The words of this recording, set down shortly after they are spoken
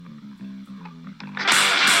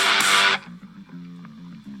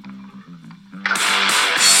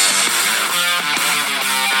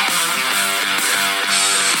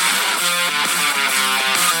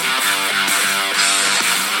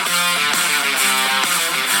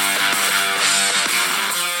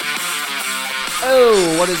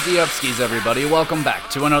what is the upskis, everybody? Welcome back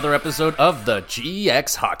to another episode of the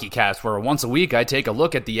GXHockeyCast, where once a week I take a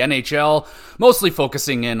look at the NHL, mostly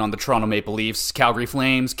focusing in on the Toronto Maple Leafs, Calgary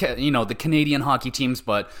Flames, the Canadian hockey teams,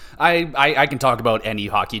 but I can talk about any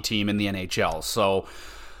hockey team in the NHL. So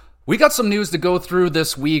we got some news to go through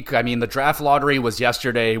this week. I mean, the draft lottery was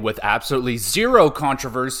yesterday with absolutely zero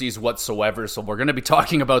controversies whatsoever. So we're going to be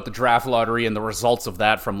talking about the draft lottery and the results of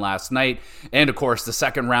that from last night. And of course, the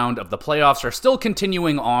second round of the playoffs are still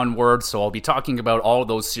continuing onward. So I'll be talking about all of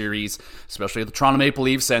those series, especially the Toronto Maple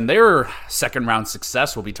Leafs and their second round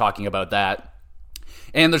success. We'll be talking about that.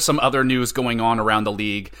 And there's some other news going on around the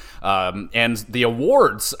league. And the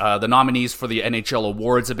awards, the nominees for the NHL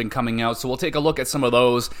awards have been coming out. So we'll take a look at some of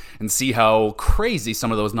those and see how crazy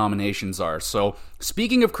some of those nominations are. So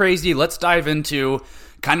speaking of crazy, let's dive into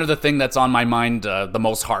kind of the thing that's on my mind the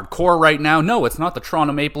most hardcore right now. No, it's not the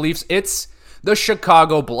Toronto Maple Leafs. It's the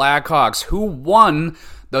Chicago Blackhawks, who won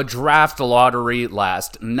the draft lottery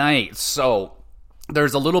last night. So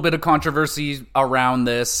there's a little bit of controversy around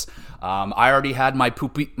this. I already had my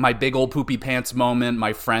big old poopy pants moment.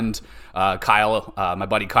 My friend Kyle, my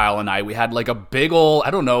buddy Kyle and I, we had like a big old,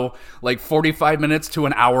 45 minutes to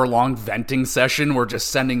an hour long venting session. We're just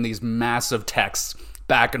sending these massive texts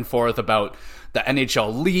back and forth about the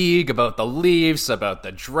NHL league, about the Leafs, about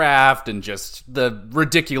the draft, and just the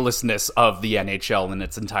ridiculousness of the NHL in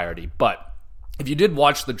its entirety. But if you did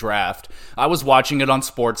watch the draft, I was watching it on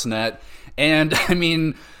Sportsnet, and I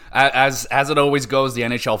mean, as it always goes, the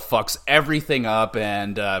NHL fucks everything up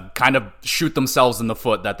and kind of shoot themselves in the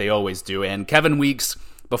foot that they always do. And Kevin Weeks,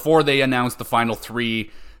 before they announced the final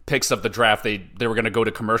three picks of the draft, they were going to go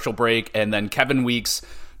to commercial break, and then Kevin Weeks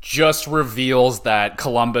just reveals that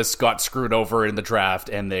Columbus got screwed over in the draft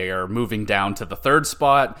and they are moving down to the third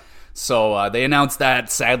spot. So they announced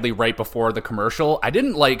that, sadly, right before the commercial. I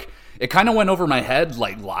didn't it kind of went over my head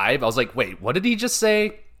live. I was like, wait, what did he just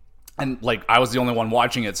say? And I was the only one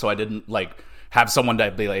watching it, so I didn't have someone to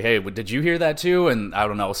be like, hey, did you hear that too? And I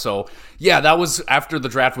don't know. So yeah, that was after the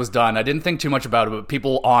draft was done. I didn't think too much about it, but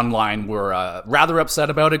people online were rather upset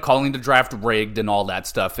about it, calling the draft rigged and all that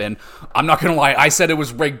stuff. And I'm not gonna lie, I said it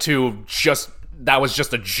was rigged too. That was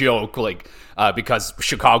just a joke, because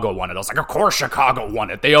Chicago won it. I was like, of course Chicago won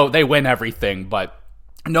it. They win everything, but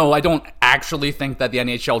no, I don't actually think that the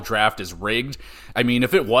NHL draft is rigged. I mean,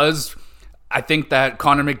 if it was, I think that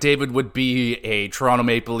Connor McDavid would be a Toronto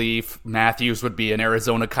Maple Leaf, Matthews would be an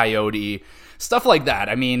Arizona Coyote, stuff like that.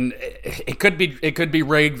 I mean, it could be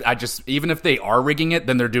rigged. Even if they are rigging it,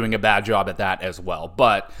 then they're doing a bad job at that as well.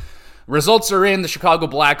 But results are in. The Chicago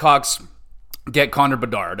Blackhawks get Connor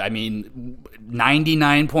Bedard. I mean,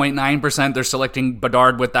 99.9% they're selecting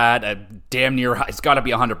Bedard with that. Damn near, it's got to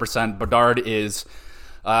be 100%. Bedard is,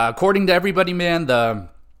 according to everybody, man,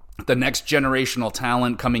 the next generational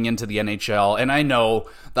talent coming into the NHL. And I know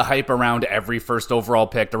the hype around every first overall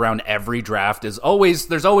pick, around every draft there's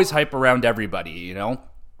always hype around everybody, you know?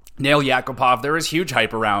 Nail Yakupov, there is huge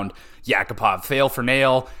hype around Yakupov. Fail for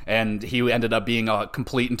Nail, and he ended up being a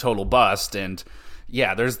complete and total bust. And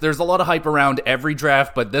yeah, there's a lot of hype around every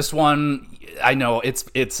draft, but this one, I know it's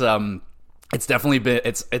definitely been,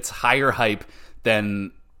 it's higher hype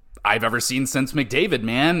than I've ever seen since McDavid,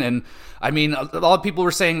 man. And I mean, a lot of people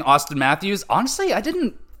were saying Austin Matthews. Honestly, I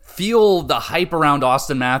didn't feel the hype around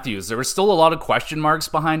Austin Matthews. There were still a lot of question marks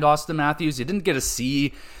behind Austin Matthews. You didn't get to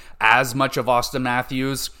see as much of Austin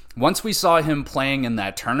Matthews. Once we saw him playing in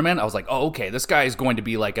that tournament, I was like, oh, okay, this guy is going to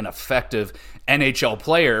be like an effective NHL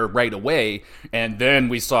player right away. And then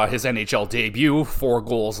we saw his NHL debut 4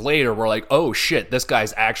 goals later. We're like, oh shit, this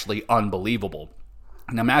guy's actually unbelievable.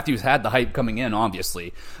 Now, Matthews had the hype coming in,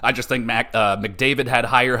 obviously. I just think McDavid had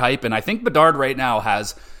higher hype, and I think Bedard right now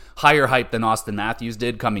has higher hype than Austin Matthews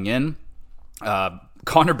did coming in.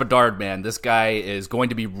 Connor Bedard, man, this guy is going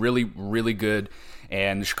to be really, really good,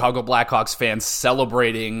 and Chicago Blackhawks fans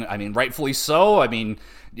celebrating, I mean, rightfully so. I mean,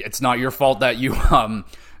 it's not your fault that you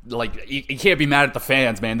can't be mad at the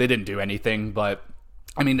fans, man. They didn't do anything, but,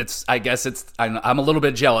 I mean, I'm a little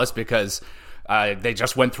bit jealous because they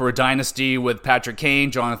just went through a dynasty with Patrick Kane,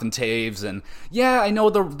 Jonathan Toews, and yeah, I know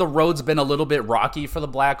the road's been a little bit rocky for the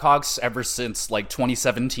Blackhawks ever since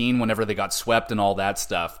 2017, whenever they got swept and all that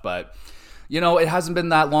stuff. But it hasn't been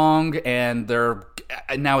that long, and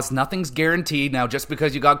nothing's guaranteed. Now, just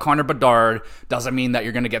because you got Connor Bedard doesn't mean that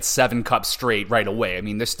you're going to get 7 cups straight right away. I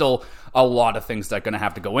mean, there's still a lot of things that are going to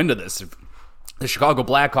have to go into this. the Chicago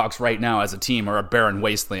Blackhawks right now as a team are a barren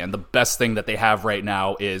wasteland. The best thing that they have right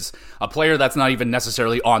now is a player that's not even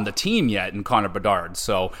necessarily on the team yet in Connor Bedard.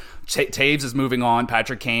 So Taves is moving on.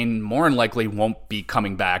 Patrick Kane more than likely won't be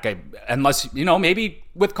coming back unless, maybe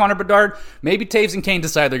with Connor Bedard, maybe Taves and Kane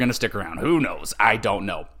decide they're going to stick around. Who knows? I don't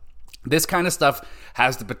know. This kind of stuff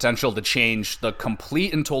has the potential to change the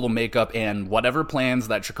complete and total makeup and whatever plans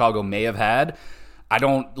that Chicago may have had.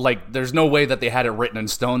 There's no way that they had it written in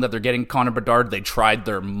stone that they're getting Connor Bedard. They tried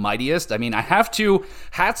their mightiest. I mean,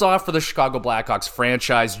 hats off for the Chicago Blackhawks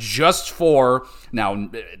franchise now,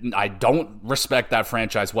 I don't respect that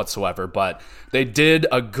franchise whatsoever, but they did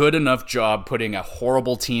a good enough job putting a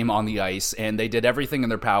horrible team on the ice, and they did everything in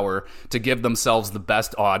their power to give themselves the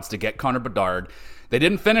best odds to get Connor Bedard. They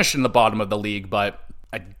didn't finish in the bottom of the league, but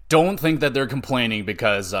I don't think that they're complaining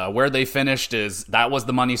because where they finished that was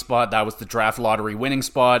the money spot. That was the draft lottery winning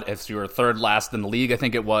spot. If you were third last in the league, I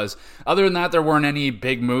think it was. Other than that, there weren't any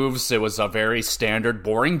big moves. It was a very standard,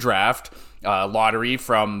 boring draft lottery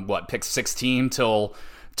from pick 16 till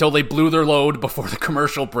they blew their load before the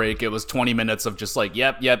commercial break. It was 20 minutes of just like,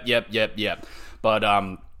 yep.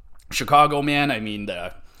 But Chicago, man, I mean,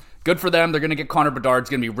 good for them. They're going to get Connor Bedard. It's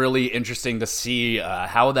going to be really interesting to see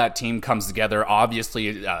how that team comes together.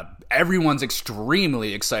 Obviously, everyone's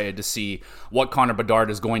extremely excited to see what Connor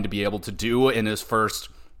Bedard is going to be able to do in his first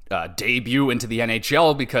debut into the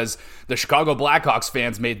NHL, because the Chicago Blackhawks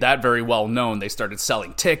fans made that very well known. They started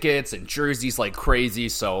selling tickets and jerseys like crazy.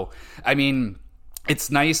 So, I mean,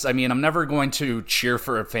 it's nice. I mean, I'm never going to cheer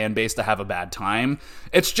for a fan base to have a bad time.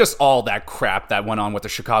 It's just all that crap that went on with the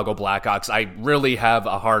Chicago Blackhawks. I really have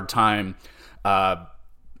a hard time,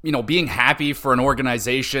 being happy for an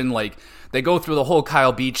organization. Like, they go through the whole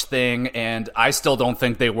Kyle Beach thing, and I still don't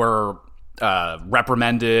think they were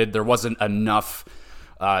reprimanded. There wasn't enough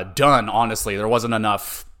done, honestly. There wasn't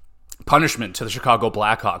enough punishment to the Chicago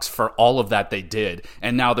Blackhawks for all of that they did,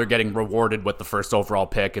 and now they're getting rewarded with the first overall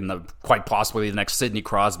pick and quite possibly the next Sidney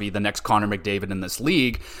Crosby, the next Connor McDavid in this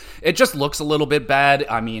league. It just looks a little bit bad.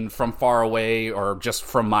 I mean, from far away or just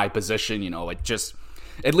from my position,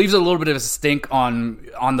 it leaves a little bit of a stink on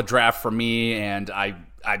the draft for me, and I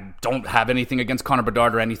don't have anything against Connor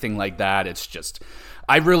Bedard or anything like that. It's just,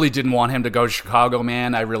 I really didn't want him to go to Chicago,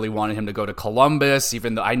 man. I really wanted him to go to Columbus,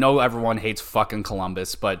 even though I know everyone hates fucking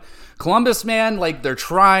Columbus. But Columbus, man, they're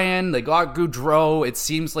trying. They got Gaudreau. It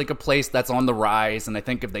seems like a place that's on the rise. And I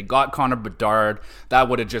think if they got Connor Bedard, that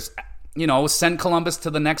would have just, sent Columbus to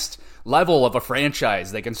the next level of a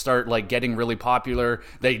franchise. They can start, getting really popular.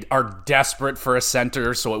 They are desperate for a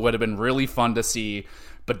center, so it would have been really fun to see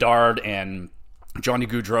Bedard and Johnny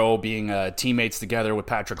Gaudreau being teammates together with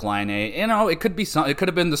Patrick Laine. It could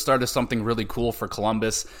have been the start of something really cool for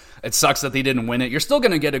Columbus. It sucks that they didn't win it. You're still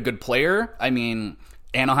going to get a good player. I mean,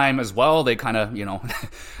 Anaheim as well. They kind of,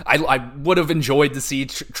 I would have enjoyed to see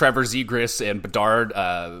Trevor Zegras and Bedard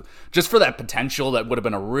just for that potential. That would have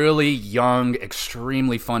been a really young,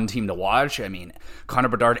 extremely fun team to watch. I mean, Connor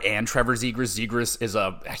Bedard and Trevor Zegras. Zegras is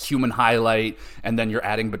a human highlight, and then you're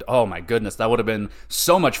adding, but oh my goodness, that would have been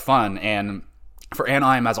so much fun. And for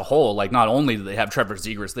Anaheim as a whole, not only do they have Trevor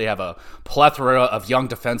Zegras, they have a plethora of young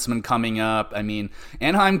defensemen coming up. I mean,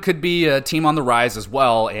 Anaheim could be a team on the rise as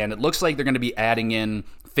well, and it looks like they're going to be adding in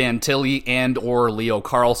Fantilli and or Leo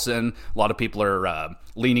Carlsson. A lot of people are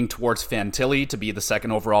leaning towards Fantilli to be the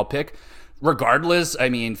second overall pick. Regardless, I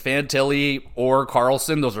mean, Fantilli or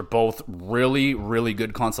Carlsson, those are both really, really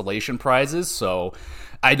good consolation prizes. So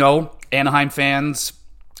I know Anaheim fans,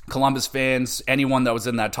 Columbus fans, anyone that was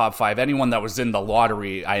in that top five, anyone that was in the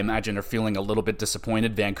lottery, I imagine are feeling a little bit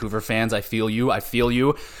disappointed. Vancouver fans, I feel you.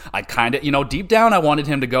 I kind of, deep down, I wanted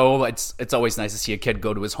him to go. It's always nice to see a kid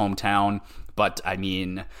go to his hometown. But, I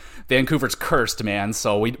mean, Vancouver's cursed, man.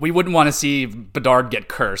 So we wouldn't want to see Bedard get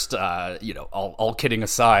cursed, all kidding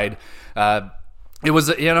aside. It was,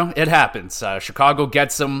 it happens. Chicago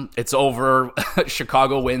gets him. It's over.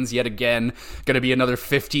 Chicago wins yet again. Going to be another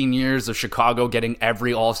 15 years of Chicago getting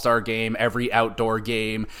every all-star game, every outdoor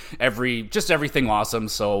game, everything awesome.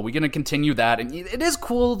 So we're going to continue that. And it is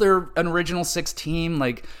cool. They're an original six team.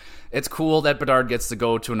 It's cool that Bedard gets to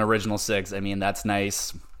go to an original six. I mean, that's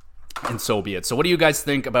nice. And so be it. So what do you guys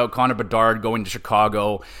think about Connor Bedard going to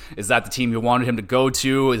Chicago? Is that the team you wanted him to go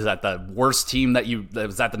to? Is that the worst team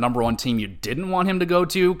is that the number one team you didn't want him to go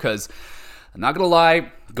to? Because I'm not going to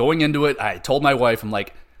lie, going into it, I told my wife, I'm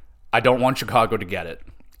like, I don't want Chicago to get it.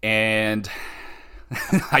 And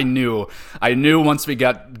I knew once we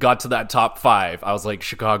got to that top five, I was like,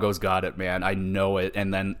 Chicago's got it, man. I know it.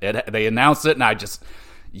 And then they announced it, and I just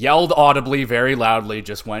yelled audibly, very loudly,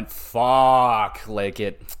 just went, fuck,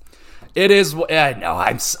 It is. No,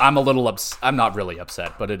 I'm a little I'm not really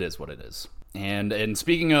upset, but it is what it is. And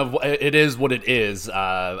speaking of it is what it is,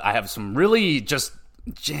 I have some really just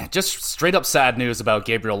straight up sad news about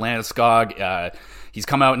Gabriel Landeskog. He's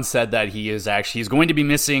come out and said that he's going to be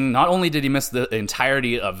missing. Not only did he miss the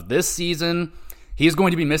entirety of this season, he is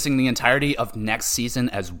going to be missing the entirety of next season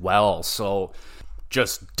as well. So,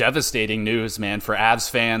 just devastating news, man, for Avs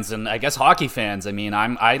fans and I guess hockey fans. I mean,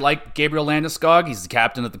 I like Gabriel Landeskog. He's the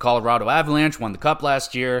captain of the Colorado Avalanche, won the Cup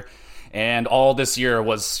last year. And all this year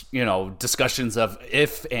was, discussions of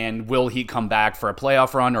if and will he come back for a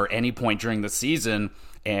playoff run or any point during the season.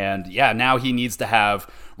 And yeah, now he needs to have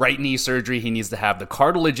right knee surgery. He needs to have the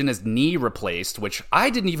cartilage in his knee replaced, which I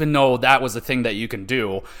didn't even know that was a thing that you can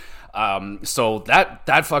do. So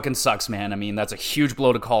that fucking sucks, man. I mean, that's a huge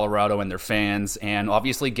blow to Colorado and their fans. And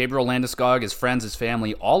obviously Gabriel Landeskog, his friends, his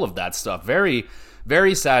family, all of that stuff. Very,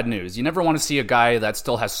 very sad news. You never want to see a guy that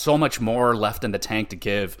still has so much more left in the tank to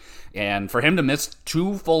give. And for him to miss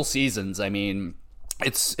 2 full seasons, I mean,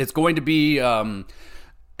 it's going to be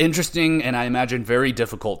interesting and I imagine very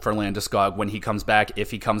difficult for Landeskog when he comes back, if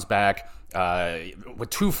he comes back. With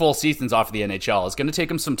 2 full seasons off of the NHL, it's going to take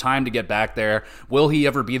him some time to get back there. Will he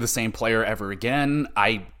ever be the same player ever again?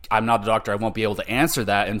 I'm not a doctor. I won't be able to answer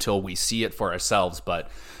that until we see it for ourselves, but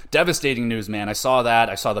devastating news, man. I saw that.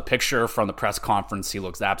 I saw the picture from the press conference. He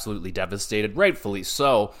looks absolutely devastated, rightfully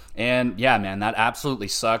so. And yeah, man, that absolutely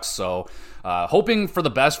sucks. So hoping for the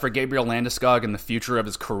best for Gabriel Landeskog in the future of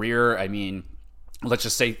his career. I mean, let's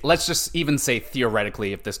just even say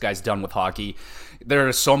theoretically, if this guy's done with hockey, there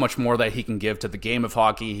is so much more that he can give to the game of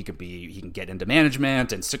hockey. He can get into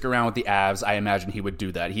management and stick around with the Avs. I imagine he would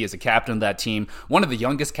do that. He is a captain of that team, one of the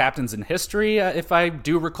youngest captains in history, if I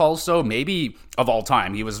do recall so, maybe of all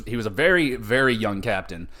time. He was a very, very young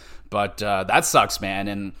captain, but that sucks, man.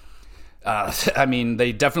 And I mean,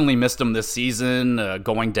 they definitely missed him this season.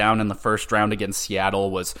 Going down in the first round against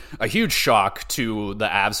Seattle was a huge shock to the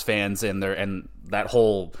Avs fans and that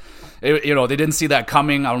whole, they didn't see that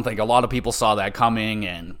coming. I don't think a lot of people saw that coming.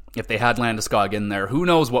 And if they had Landeskog in there, who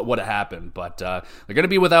knows what would have happened. But they're going to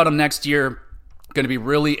be without him next year. Going to be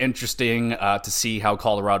really interesting to see how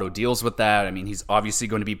Colorado deals with that. I mean, he's obviously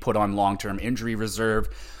going to be put on long-term injury reserve,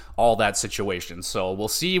 all that situation. So we'll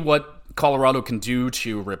see what Colorado can do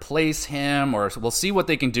to replace him, or we'll see what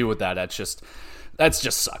they can do with that. That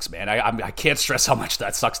just sucks, man. I can't stress how much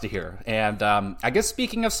that sucks to hear. And I guess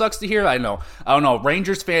speaking of sucks to hear, I don't know.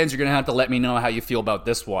 Rangers fans, you're going to have to let me know how you feel about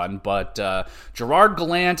this one. But Gerard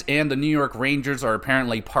Gallant and the New York Rangers are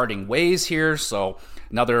apparently parting ways here. So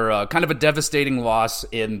another kind of a devastating loss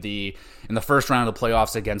in the first round of the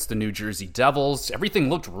playoffs against the New Jersey Devils. Everything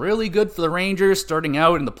looked really good for the Rangers starting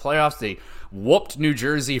out in the playoffs. They whooped New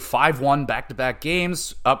Jersey 5-1 back-to-back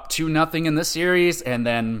games, up 2-0 in this series, and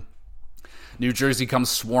then New Jersey comes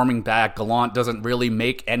swarming back. Gallant doesn't really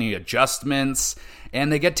make any adjustments,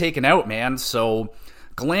 and they get taken out, man. So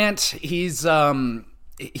Gallant, he's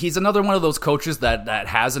another one of those coaches that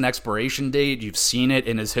has an expiration date. You've seen it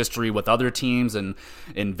in his history with other teams and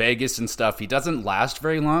in Vegas and stuff. He doesn't last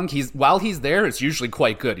very long. While he's there, it's usually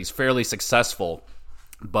quite good. He's fairly successful.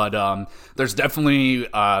 But there's definitely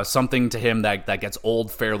something to him that gets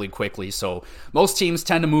old fairly quickly. So most teams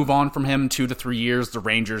tend to move on from him 2 to 3 years. The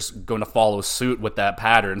Rangers going to follow suit with that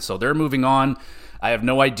pattern. So they're moving on. I have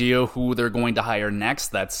no idea who they're going to hire next.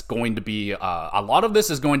 That's going to be a lot of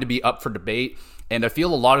this is going to be up for debate. And I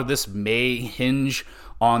feel a lot of this may hinge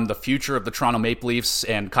on the future of the Toronto Maple Leafs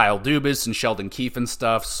and Kyle Dubas and Sheldon Keefe and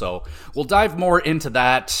stuff. So we'll dive more into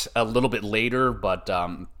that a little bit later. But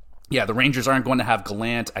yeah, the Rangers aren't going to have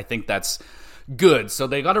Gallant. I think that's good. So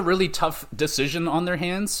they got a really tough decision on their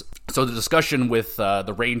hands. So the discussion with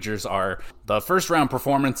the Rangers are the first round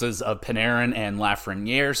performances of Panarin and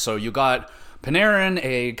Lafreniere. So you got Panarin,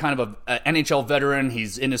 a kind of a NHL veteran.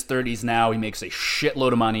 He's in his 30s now. He makes a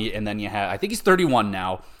shitload of money. And then you have, I think he's 31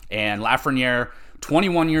 now. And Lafreniere,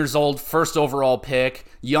 21 years old, first overall pick,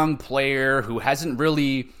 young player who hasn't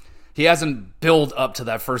built up to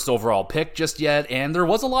that first overall pick just yet, and there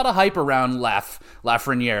was a lot of hype around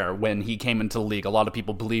Lafreniere when he came into the league. A lot of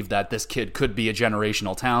people believe that this kid could be a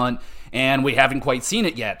generational talent, and we haven't quite seen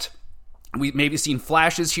it yet. We've maybe seen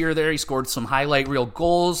flashes here or there. He scored some highlight reel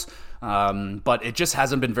goals, but it just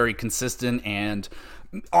hasn't been very consistent, and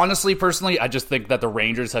honestly, personally, I just think that the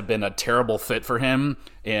Rangers have been a terrible fit for him,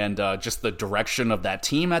 and just the direction of that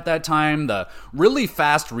team at that time, the really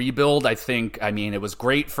fast rebuild, I mean, it was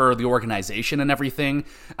great for the organization and everything.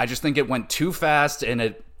 I just think it went too fast, and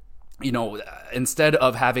it, instead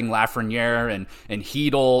of having Lafreniere and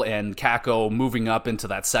Hedel and Kakko moving up into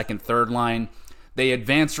that second, third line, they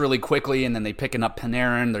advance really quickly, and then they picking up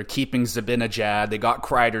Panarin. They're keeping Zibanejad. They got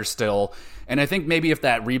Kreider still. And I think maybe if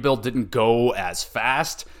that rebuild didn't go as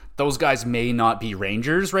fast, those guys may not be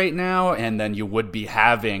Rangers right now, and then you would be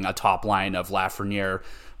having a top line of Lafreniere,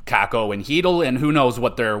 Kakko, and Hedl, and who knows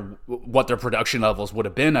what their production levels would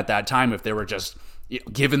have been at that time if they were just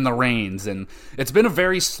given the reins. And it's been a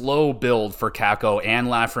very slow build for Kakko and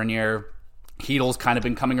Lafreniere. Hedl's kind of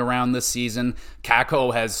been coming around this season.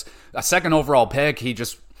 Kakko has a second overall pick.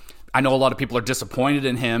 I know a lot of people are disappointed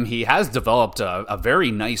in him. He has developed a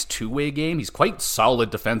very nice two-way game. He's quite solid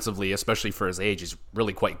defensively, especially for his age. He's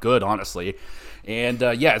really quite good, honestly. And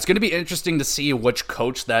it's going to be interesting to see which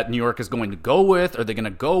coach that New York is going to go with. Are they going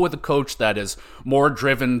to go with a coach that is more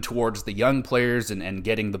driven towards the young players and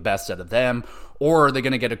getting the best out of them? Or are they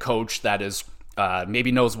going to get a coach that is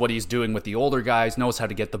maybe knows what he's doing with the older guys, knows how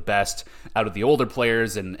to get the best out of the older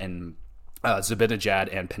players and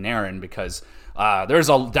Zibanejad and Panarin, because there's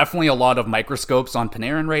definitely a lot of microscopes on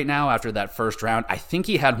Panarin right now after that first round. I think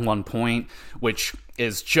he had 1 point, which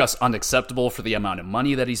is just unacceptable for the amount of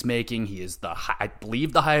money that he's making. He is I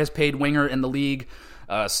believe the highest paid winger in the league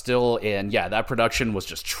still, and that production was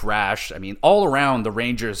just trash. I mean, all around the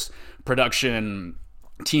Rangers production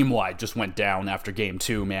team-wide just went down after game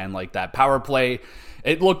 2, man. Like, that power play,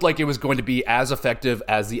 it looked like it was going to be as effective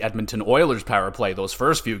as the Edmonton Oilers power play those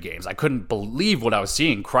first few games. I couldn't believe what I was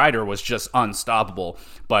seeing. Kreider was just unstoppable.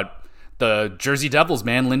 But the Jersey Devils,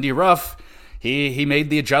 man, Lindy Ruff, he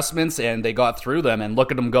made the adjustments and they got through them, and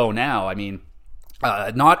look at them go now. I mean,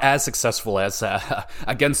 not as successful as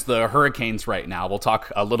against the Hurricanes right now. We'll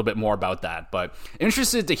talk a little bit more about that, but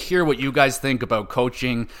interested to hear what you guys think about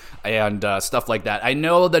coaching and stuff like that. I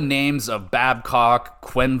know the names of Babcock,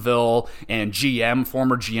 Quenneville, and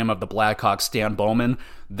former GM of the Blackhawks, Stan Bowman.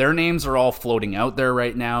 Their names are all floating out there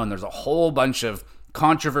right now, and there's a whole bunch of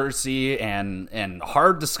controversy and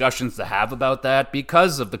hard discussions to have about that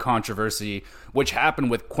because of the controversy which happened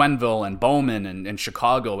with Quenneville and Bowman and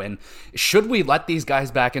Chicago. And should we let these guys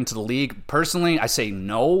back into the league? Personally, I say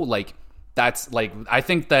no. I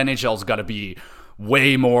think the NHL's got to be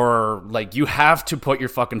way more, you have to put your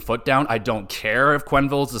fucking foot down. I don't care if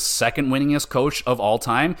Quenneville's the second winningest coach of all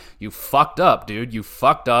time. You fucked up, dude. You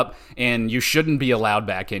fucked up, and you shouldn't be allowed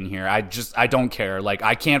back in here. I don't care.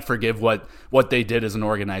 I can't forgive what they did as an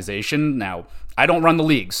organization. Now, I don't run the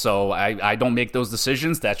league, so I don't make those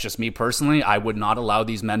decisions. That's just me personally. I would not allow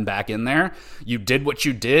these men back in there. You did what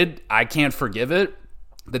you did. I can't forgive it.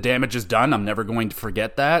 The damage is done. I'm never going to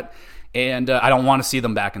forget that. And I don't want to see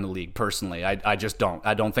them back in the league, personally. I just don't.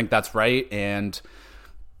 I don't think that's right, and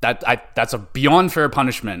that's a beyond fair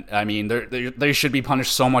punishment. I mean, they should be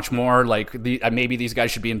punished so much more. Maybe these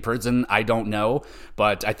guys should be in prison. I don't know,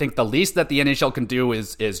 but I think the least that the NHL can do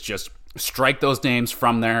is just strike those names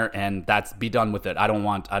from there, and be done with it. I don't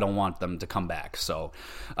want them to come back. So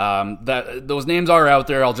those names are out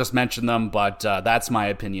there. I'll just mention them, but that's my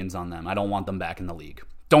opinions on them. I don't want them back in the league.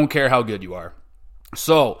 Don't care how good you are.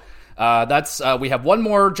 So. We have one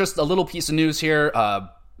more, just a little piece of news here. I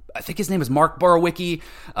think his name is Mark Borowicki,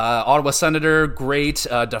 Ottawa Senator, great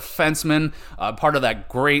defenseman, part of that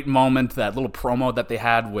great moment, that little promo that they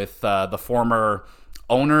had with the former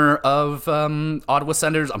owner of Ottawa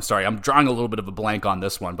Senators. I'm sorry, I'm drawing a little bit of a blank on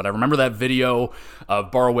this one, but I remember that video of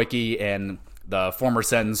Borowicki and the former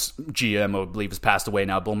Sens GM, I believe has passed away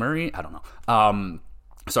now, Bill Murray. I don't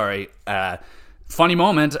know. Funny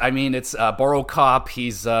moment. I mean, it's Borough Cop.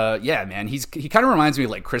 He's man. He kind of reminds me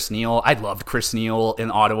of Chris Neil. I loved Chris Neil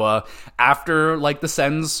in Ottawa after the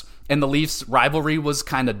Sens and the Leafs rivalry was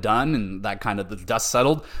kind of done and that kind of the dust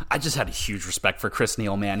settled. I just had a huge respect for Chris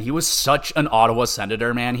Neil, man. He was such an Ottawa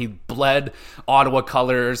Senator, man. He bled Ottawa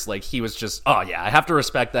colors. He was just, I have to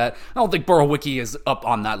respect that. I don't think Borowicki is up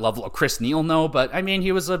on that level of Chris Neil, no, but I mean,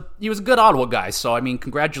 he was a good Ottawa guy. So, I mean,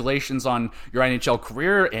 congratulations on your NHL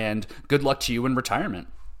career and good luck to you in retirement.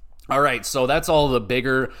 All right, so that's all the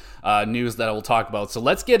bigger news that I will talk about. So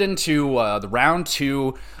let's get into the round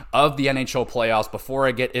 2 of the NHL playoffs before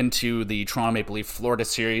I get into the Toronto Maple Leaf Florida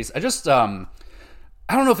series. I don't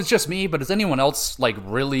know if it's just me, but has anyone else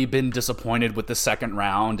really been disappointed with the second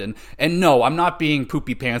round? And no, I'm not being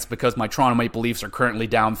poopy pants because my Toronto Maple Leafs are currently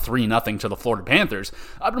down 3-0 to the Florida Panthers.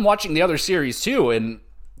 I've been watching the other series too, and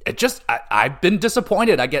I've been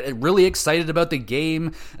disappointed. I get really excited about the game.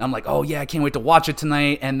 And I'm like, oh yeah, I can't wait to watch it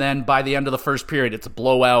tonight. And then by the end of the first period, it's a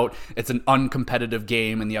blowout. It's an uncompetitive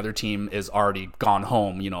game, and the other team is already gone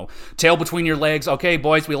home. Tail between your legs. Okay,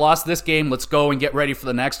 boys, we lost this game. Let's go and get ready for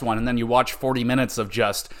the next one. And then you watch 40 minutes of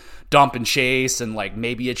just dump and chase and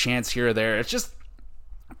maybe a chance here or there. It's just,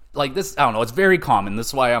 like this, I don't know, it's very common. This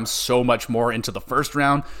is why I'm so much more into the first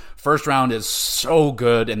round. First round is so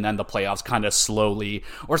good, and then the playoffs kind of slowly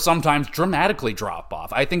or sometimes dramatically drop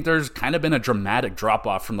off. I think there's kind of been a dramatic drop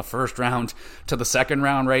off from the first round to the second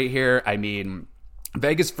round right here. I mean,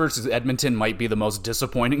 Vegas versus Edmonton might be the most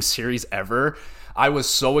disappointing series ever. I was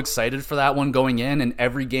so excited for that one going in, and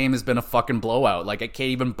every game has been a fucking blowout. Like, I can't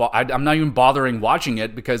even, I'm not even bothering watching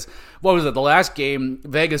it because, what was it, the last game,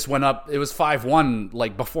 Vegas went up, it was 5-1,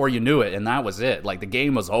 like, before you knew it, and that was it. Like, the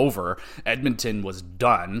game was over. Edmonton was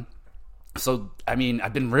done. So, I mean,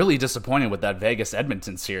 I've been really disappointed with that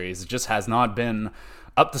Vegas-Edmonton series. It just has not been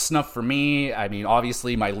up to snuff for me. I mean,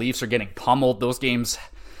 obviously, my Leafs are getting pummeled. Those games,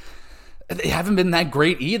 they haven't been that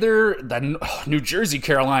great either. Then New Jersey,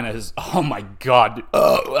 Carolina is, oh my God.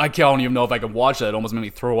 I don't even know if I can watch that. It almost made me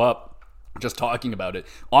throw up just talking about it.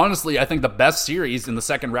 Honestly, I think the best series in the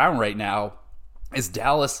second round right now is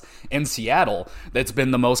Dallas and Seattle. That's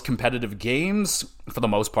been the most competitive games for the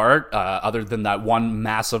most part, other than that one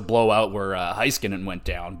massive blowout where Heiskanen went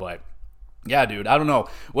down. But yeah, dude, I don't know.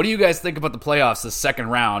 What do you guys think about the playoffs this second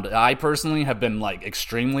round? I personally have been like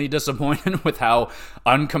extremely disappointed with how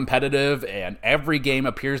uncompetitive, and every game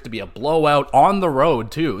appears to be a blowout on the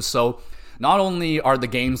road too. So not only are the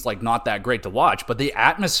games like not that great to watch, but the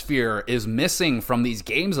atmosphere is missing from these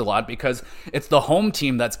games a lot because it's the home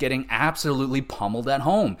team that's getting absolutely pummeled at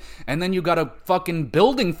home. And then you got a fucking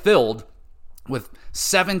building filled with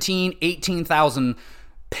 18,000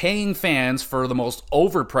 paying fans for the most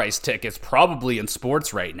overpriced tickets probably in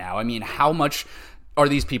sports right now. I mean, how much are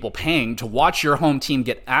these people paying to watch your home team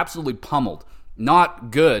get absolutely pummeled? Not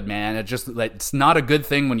good, man. It's not a good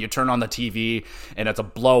thing when you turn on the TV and it's a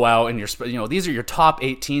blowout, and these are your top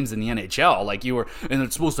 8 teams in the NHL. And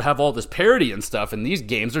it's supposed to have all this parity and stuff, and these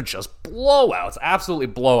games are just blowouts, absolutely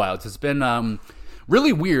blowouts. It's been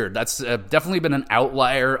really weird. That's definitely been an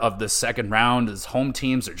outlier of the second round, as home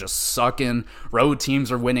teams are just sucking, road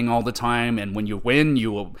teams are winning all the time, and when you win,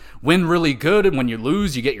 you will win really good, and when you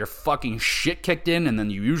lose, you get your fucking shit kicked in, and then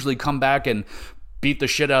you usually come back and beat the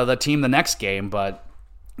shit out of the team the next game. But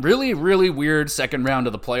really, really weird second round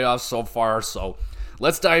of the playoffs so far. So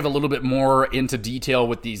let's dive a little bit more into detail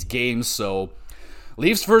with these games. So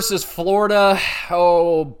Leafs versus Florida.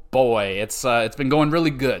 Oh boy, it's been going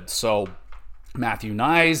really good. So Matthew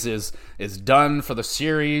Knies is done for the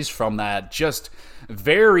series from that just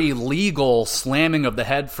very legal slamming of the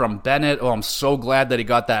head from Bennett. Oh, I'm so glad that he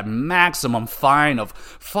got that maximum fine of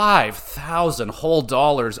 $5,000 whole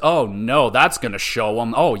dollars. Oh no, that's going to show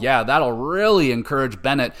him. Oh yeah, that'll really encourage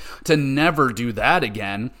Bennett to never do that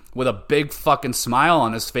again, with a big fucking smile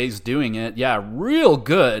on his face doing it. Yeah, real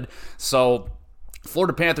good. So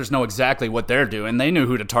Florida Panthers know exactly what they're doing. They knew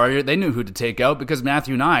who to target. They knew who to take out, because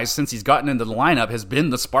Matthew Knies, since he's gotten into the lineup, has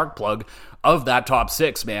been the spark plug of that top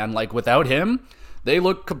 6, man. Like, without him, they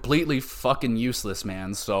look completely fucking useless,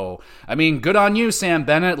 man. So, I mean, good on you, Sam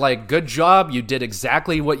Bennett. Like, good job. You did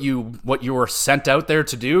exactly what you were sent out there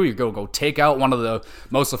to do. You go take out one of the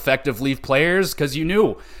most effective Leaf players, because he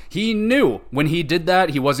knew when he did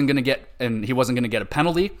that he wasn't going to get a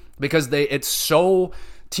penalty, because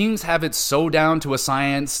teams have it so down to a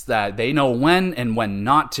science that they know when and when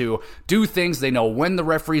not to do things. They know when the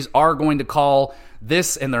referees are going to call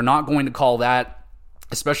this and they're not going to call that.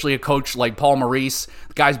 Especially a coach like Paul Maurice.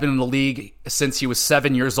 The guy's been in the league since he was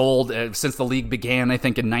 7 years old, since the league began, I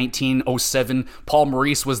think in 1907. Paul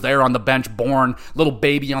Maurice was there on the bench, born, little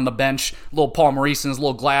baby on the bench, little Paul Maurice in his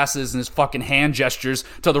little glasses and his fucking hand gestures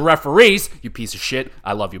to the referees. You piece of shit.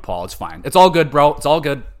 I love you, Paul. It's fine. It's all good, bro. It's all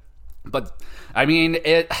good. But, I mean,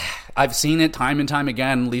 I've seen it time and time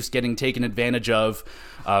again, Leafs getting taken advantage of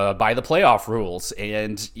by the playoff rules.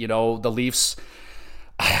 And, the Leafs,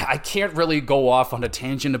 I can't really go off on a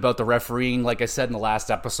tangent about the refereeing. Like I said in the last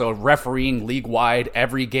episode, refereeing league-wide,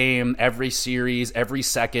 every game, every series, every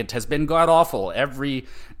second has been god-awful.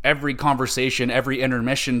 Every conversation, every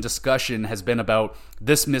intermission discussion has been about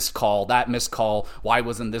this missed call, that missed call, why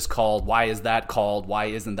wasn't this called, why is that called, why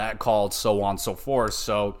isn't that called, so on and so forth.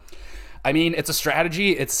 So, I mean, it's a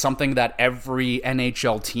strategy. It's something that every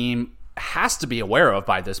NHL team has to be aware of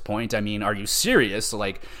by this point. I mean, are you serious?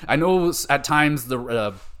 Like, I know at times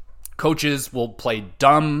the coaches will play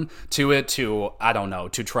dumb to it to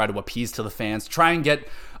try to appease to the fans, try and get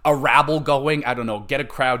a rabble going, get a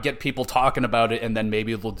crowd, get people talking about it, and then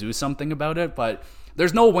maybe they'll do something about it. But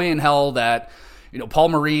there's no way in hell that, Paul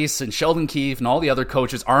Maurice and Sheldon Keefe and all the other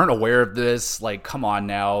coaches aren't aware of this. Like, come on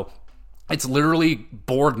now. It's literally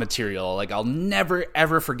board material. Like, I'll never,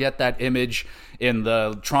 ever forget that image in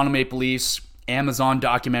the Toronto Maple Leafs Amazon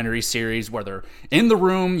documentary series where they're in the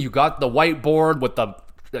room. You got the whiteboard with the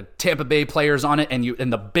Tampa Bay players on it,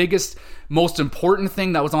 and the biggest, most important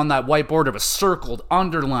thing that was on that whiteboard, it was circled,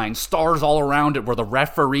 underlined, stars all around it, were the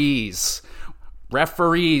referees.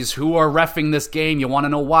 Referees who are reffing this game. You want to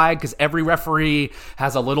know why? Because every referee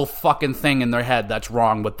has a little fucking thing in their head that's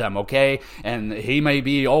wrong with them, okay? And he may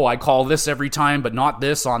be, I call this every time, but not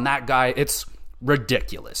this on that guy. It's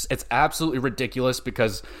ridiculous. It's absolutely ridiculous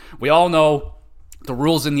because we all know the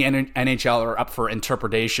rules in the NHL are up for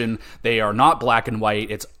interpretation. They are not black and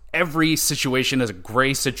white. It's every situation is a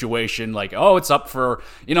gray situation. Like, it's up for,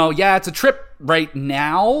 it's a trip right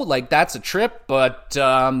now. Like, that's a trip, but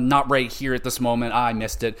not right here at this moment. I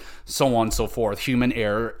missed it, so on and so forth. Human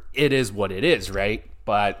error. It is what it is, right?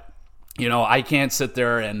 But, I can't sit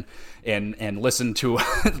there and listen to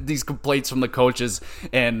these complaints from the coaches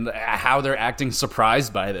and how they're acting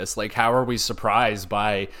surprised by this. Like, how are we surprised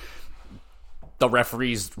by the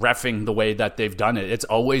referees reffing the way that they've done it? It's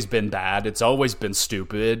always been bad. It's always been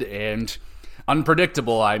stupid and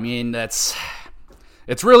unpredictable. I mean, it's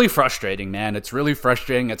really frustrating, man. It's really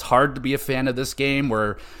frustrating. It's hard to be a fan of this game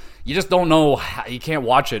where you just don't know. You can't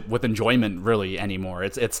watch it with enjoyment really anymore.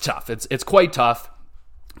 It's tough. It's quite tough.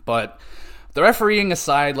 But the refereeing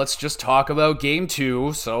aside, let's just talk about Game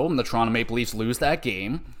 2. So the Toronto Maple Leafs lose that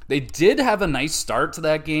game. They did have a nice start to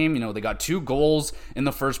that game. They got 2 goals in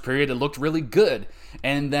the first period. It looked really good.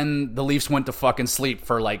 And then the Leafs went to fucking sleep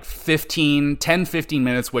for like 10, 15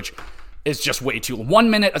 minutes, which is just way too long. 1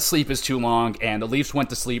 minute of sleep is too long, and the Leafs went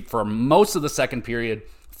to sleep for most of the second period.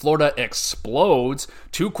 Florida explodes.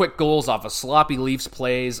 2 quick goals off of sloppy Leafs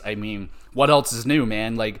plays. I mean, what else is new,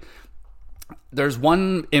 man? Like, there's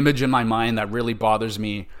one image in my mind that really bothers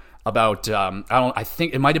me about, I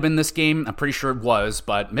think it might have been this game. I'm pretty sure it was,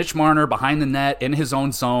 but Mitch Marner behind the net in his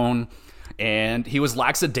own zone, and he was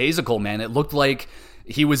lackadaisical, man. It looked like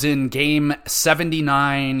he was in game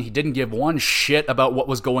 79. He didn't give one shit about what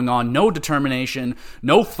was going on. No determination,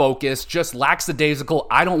 no focus, just lackadaisical.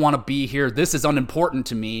 I don't want to be here. This is unimportant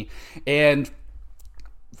to me. And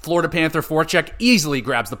Florida Panther forecheck easily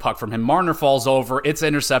grabs the puck from him. Marner falls over. It's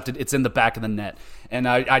intercepted. It's in the back of the net. And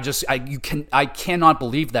I cannot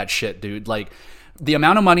believe that shit, dude. Like, the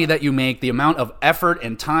amount of money that you make, the amount of effort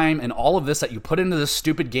and time and all of this that you put into this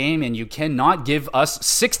stupid game, and you cannot give us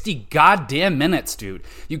 60 goddamn minutes, dude.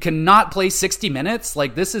 You cannot play 60 minutes?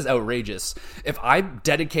 Like, this is outrageous. If I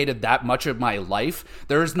dedicated that much of my life,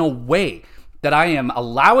 there is no way that I am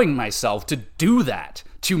allowing myself to do that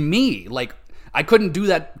to me. Like, I couldn't do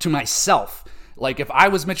that to myself. Like, if I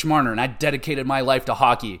was Mitch Marner and I dedicated my life to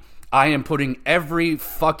hockey, I am putting every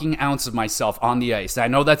fucking ounce of myself on the ice. I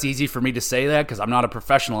know that's easy for me to say that because I'm not a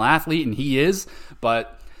professional athlete and he is,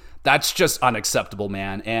 but that's just unacceptable,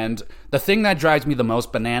 man. And the thing that drives me the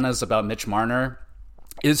most bananas about Mitch Marner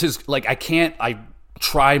is his, like, I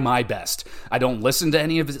try my best. I don't listen to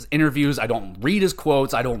any of his interviews. I don't read his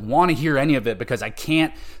quotes. I don't want to hear any of it because I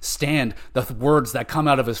can't stand the words that come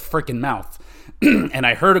out of his freaking mouth. And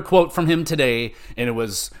I heard a quote from him today, and it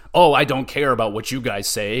was, I don't care about what you guys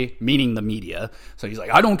say, meaning the media. So he's like,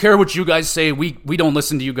 I don't care what you guys say. We don't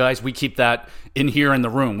listen to you guys. We keep that in here in the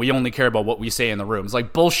room. We only care about what we say in the room. It's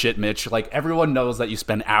like, bullshit, Mitch. Like, everyone knows that you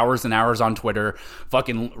spend hours and hours on Twitter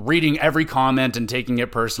fucking reading every comment and taking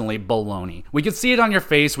it personally. Baloney. We can see it on your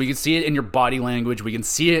face. We can see it in your body language. We can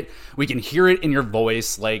see it. We can hear it in your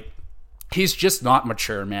voice. Like, he's just not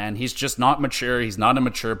mature, man. He's just not mature. He's not a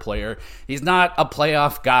mature player. He's not a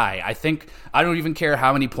playoff guy. I don't even care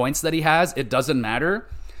how many points that he has. It doesn't matter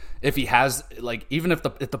if he has, like, even if the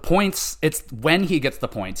points, it's when he gets the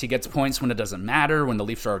points. He gets points when it doesn't matter, when the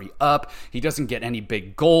Leafs are already up. He doesn't get any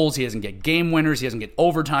big goals. He doesn't get game winners. He doesn't get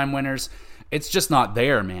overtime winners. It's just not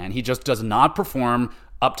there, man. He just does not perform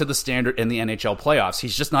up to the standard in the NHL playoffs.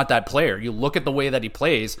 He's just not that player. You look at the way that he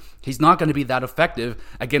plays, he's not going to be that effective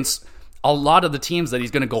against a lot of the teams that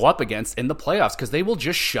he's going to go up against in the playoffs because they will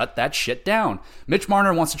just shut that shit down. Mitch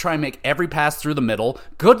Marner wants to try and make every pass through the middle.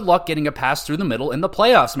 Good luck getting a pass through the middle in the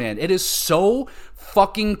playoffs, man. It is so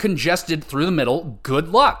fucking congested through the middle. Good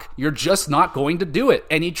luck. You're just not going to do it.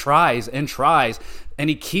 And he tries and tries, and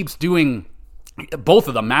he keeps doing both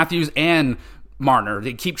of them, Matthews and Marner.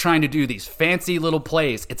 They keep trying to do these fancy little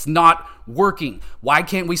plays. It's not working. Why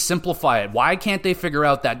can't we simplify it? Why can't they figure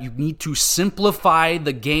out that you need to simplify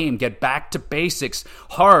the game, get back to basics,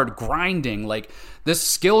 hard, grinding? Like, this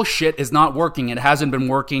skill shit is not working. It hasn't been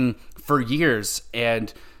working for years,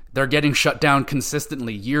 and they're getting shut down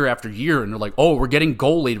consistently year after year, and they're like, we're getting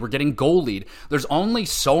goal lead. There's only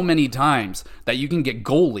so many times that you can get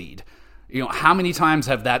goal lead. How many times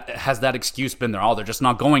has that excuse been there? They're just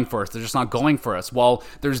not going for us. They're just not going for us. Well,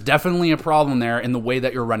 there's definitely a problem there in the way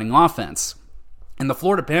that you're running offense. And the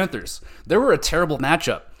Florida Panthers, they were a terrible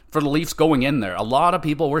matchup for the Leafs going in there. A lot of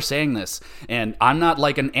people were saying this, and I'm not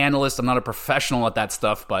like an analyst, I'm not a professional at that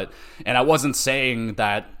stuff, and I wasn't saying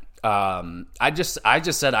that. I just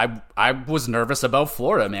said I was nervous about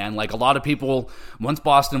Florida, man. Like, a lot of people, once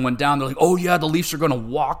Boston went down, they're like, oh yeah, the Leafs are going to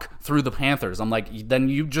walk through the Panthers. I'm like, then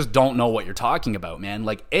you just don't know what you're talking about, man.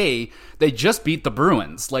 Like, they just beat the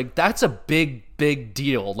Bruins. Like, that's a big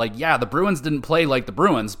deal. Like, yeah, the Bruins didn't play like the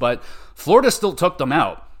Bruins, but Florida still took them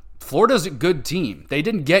out. Florida's a good team. They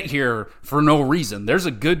didn't get here for no reason. There's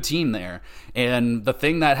a good team there. And the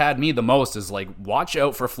thing that had me the most is, like, watch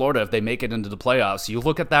out for Florida if they make it into the playoffs. You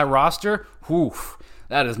look at that roster,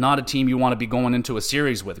 that is not a team you want to be going into a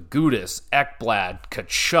series with. Gudas, Ekblad,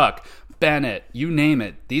 Kachuk, Bennett, you name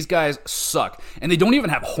it. These guys suck. And they don't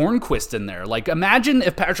even have Hornquist in there. Like, imagine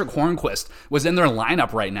if Patrick Hornquist was in their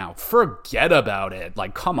lineup right now. Forget about it.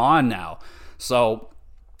 Like, come on now. So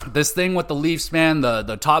this thing with the Leafs, man,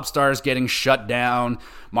 the top stars getting shut down,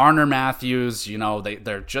 Marner, Matthews,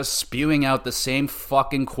 they're just spewing out the same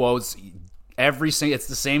fucking quotes. It's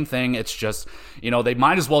the same thing. It's just, they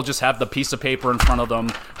might as well just have the piece of paper in front of them,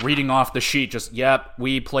 reading off the sheet. Just, yep,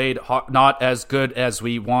 we played not as good as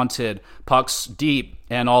we wanted. Pucks deep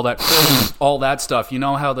and all that, all that stuff. You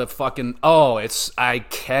know how the fucking, I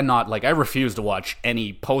cannot, like, I refuse to watch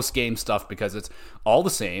any post-game stuff because it's all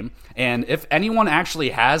the same. And if anyone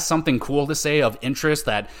actually has something cool to say of interest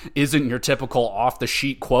that isn't your typical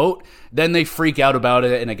off-the-sheet quote, then they freak out about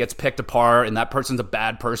it and it gets picked apart and that person's a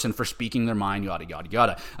bad person for speaking their mind, yada, yada,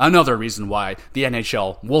 yada. Another reason why the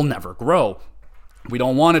NHL will never grow. We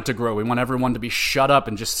don't want it to grow. We want everyone to be shut up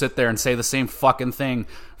and just sit there and say the same fucking thing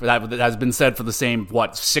that has been said for the same,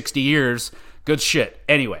 60 years. Good shit.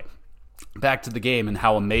 Anyway, back to the game and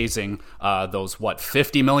how amazing those,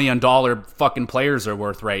 $50 million fucking players are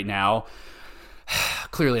worth right now.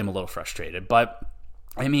 Clearly, I'm a little frustrated, but,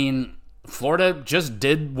 I mean, Florida just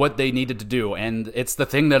did what they needed to do, and it's the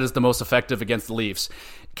thing that is the most effective against the Leafs.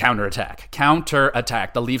 Counterattack.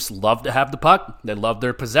 The Leafs love to have the puck. They love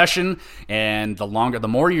their possession, and the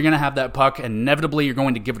more you're going to have that puck, inevitably you're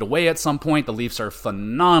going to give it away at some point. The Leafs are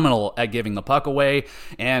phenomenal at giving the puck away,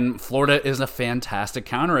 and Florida is a fantastic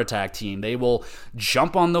counterattack team. They will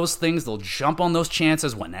jump on those things. They'll jump on those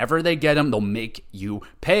chances. Whenever they get them, they'll make you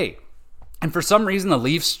pay. And for some reason, the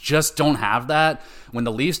Leafs just don't have that. When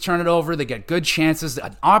the Leafs turn it over, they get good chances,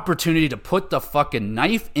 an opportunity to put the fucking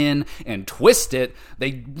knife in and twist it.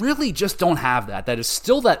 They really just don't have that. That is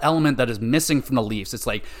still that element that is missing from the Leafs. It's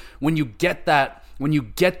like when you get that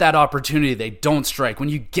opportunity, they don't strike. When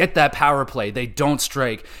you get that power play, they don't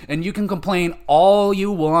strike. And you can complain all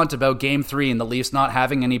you want about Game 3 and the Leafs not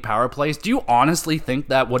having any power plays. Do you honestly think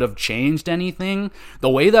that would have changed anything? The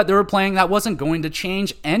way that they were playing, that wasn't going to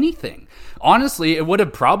change anything. Honestly, it would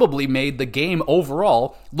have probably made the game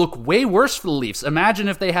overall look way worse for the Leafs. Imagine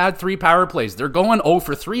if they had 3 power plays. They're going 0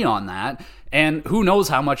 for 3 on that. And who knows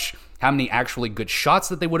how many actually good shots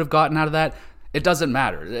that they would have gotten out of that. It doesn't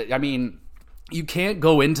matter. I mean, you can't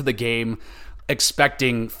go into the game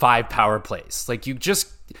expecting 5 power plays. Like, you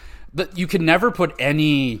can never put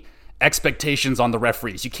any expectations on the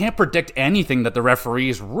referees. You can't predict anything that the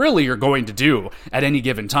referees really are going to do at any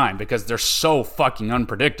given time because they're so fucking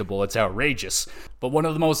unpredictable. It's outrageous. But one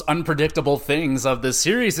of the most unpredictable things of this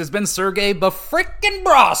series has been Sergei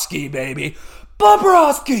Bobrovsky, baby.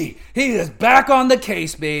 Bobrovsky! He is back on the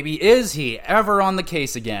case, baby. Is he ever on the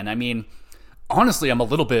case again? I mean, honestly, I'm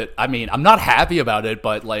not happy about it,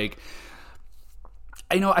 but, like,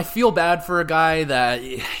 I feel bad for a guy that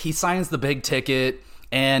he signs the big ticket,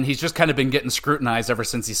 and he's just kind of been getting scrutinized ever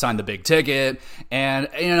since he signed the big ticket. And,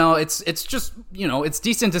 it's just, it's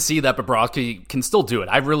decent to see that Bobrovsky can still do it.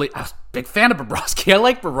 I'm a big fan of Bobrovsky. I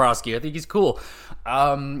like Bobrovsky. I think he's cool.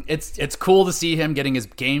 It's cool to see him getting his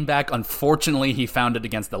game back. Unfortunately, he found it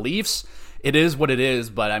against the Leafs. It is what it is,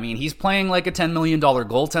 but I mean, he's playing like a $10 million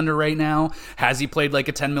goaltender right now. Has he played like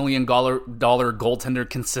a $10 million goaltender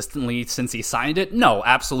consistently since he signed it? No,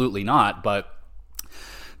 absolutely not, but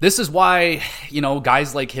this is why,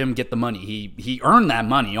 guys like him get the money. He earned that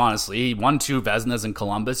money, honestly. He won 2 Vezinas in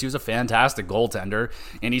Columbus. He was a fantastic goaltender,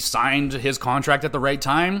 and he signed his contract at the right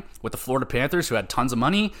time with the Florida Panthers, who had tons of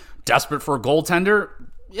money, desperate for a goaltender.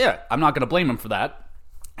 Yeah, I'm not going to blame him for that.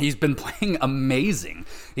 He's been playing amazing.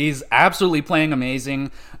 He's absolutely playing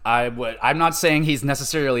amazing. I'm not saying he's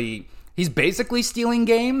basically stealing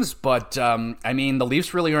games, but the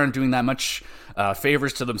Leafs really aren't doing that much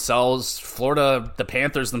favors to themselves. Florida, the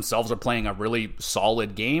Panthers themselves are playing a really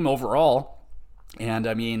solid game overall. And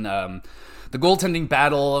the goaltending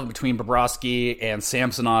battle between Bobrovsky and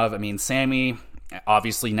Samsonov, Sammy,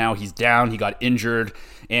 Obviously, now he's down. He got injured,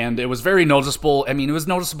 and it was very noticeable. I mean, it was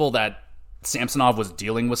noticeable that Samsonov was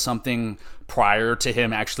dealing with something prior to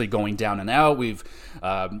him actually going down and out.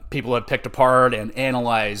 People have picked apart and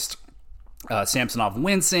analyzed Samsonov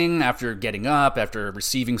wincing after getting up, after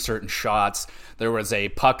receiving certain shots. There was a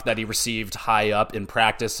puck that he received high up in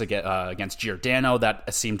practice against Giordano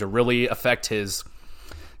that seemed to really affect his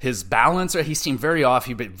balance. He seemed very off.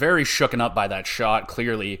 He'd been very shooken up by that shot,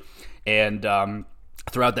 clearly. And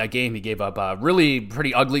throughout that game, he gave up a really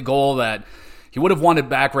pretty ugly goal that he would have wanted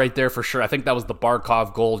back right there for sure. I think that was the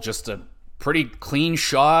Barkov goal, just a pretty clean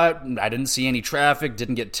shot. I didn't see any traffic,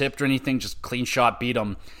 didn't get tipped or anything, just clean shot, beat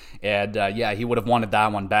him. And he would have wanted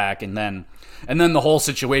that one back. And then the whole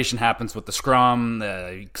situation happens with the scrum.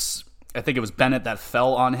 I think it was Bennett that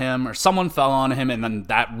fell on him, or someone fell on him, and then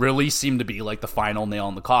that really seemed to be like the final nail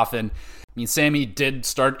in the coffin. I mean, Sammy did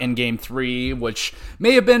start in Game 3, which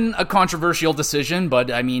may have been a controversial decision, but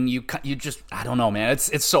I mean, you just, I don't know, man.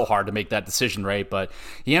 It's so hard to make that decision, right? But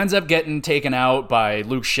he ends up getting taken out by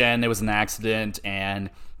Luke Shen. It was an accident, and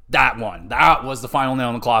that was the final nail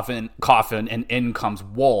in the coffin, and in comes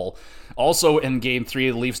Woll. Also in Game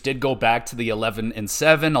 3, the Leafs did go back to the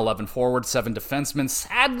 11-7, 11 forward, 7 defensemen.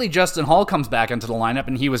 Sadly, Justin Hull comes back into the lineup,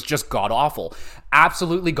 and he was just god-awful.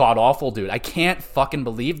 Absolutely god-awful, dude. I can't fucking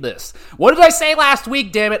believe this. What did I say last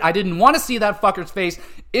week, damn it? I didn't want to see that fucker's face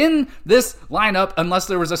in this lineup unless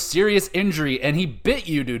there was a serious injury, and he bit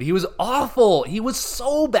you, dude. He was awful. He was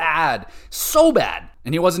so bad. So bad.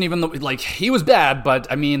 And he wasn't even, he was bad,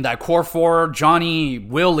 but, I mean, that core four, Johnny,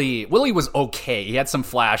 Willie was okay. He had some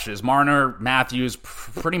flashes. Marner, Matthews,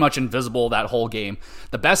 pretty much invisible that whole game.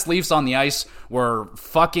 The best Leafs on the ice were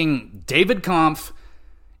fucking David Kampf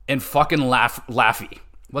and fucking Laffy.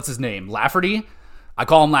 What's his name? Lafferty? I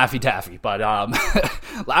call him Laffy Taffy, but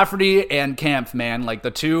Lafferty and Kampf, man, like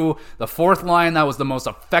the fourth line, that was the most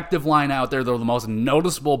effective line out there. They're the most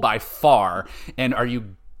noticeable by far. And are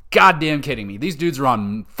you goddamn kidding me? These dudes are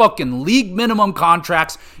on fucking league minimum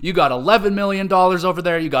contracts. You got $11 million over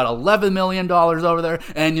there. You got $11 million over there.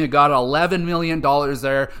 And you got $11 million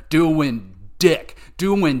there doing dick.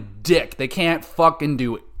 They can't fucking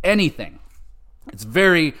do anything. It's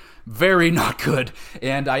very, very not good.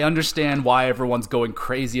 And I understand why everyone's going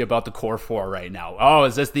crazy about the core four right now. Oh,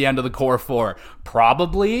 is this the end of the core four?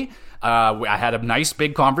 Probably. I had a nice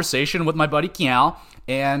big conversation with my buddy Kial.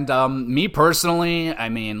 And me personally, I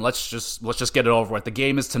mean, let's just get it over with. The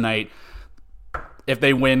game is tonight. If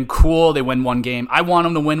they win, cool. They win one game. I want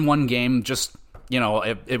them to win one game. Just,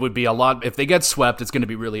 it would be a lot. If they get swept, it's going to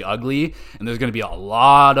be really ugly. And there's going to be a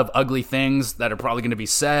lot of ugly things that are probably going to be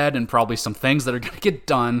said, and probably some things that are going to get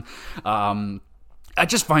done. I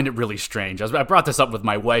just find it really strange. I brought this up with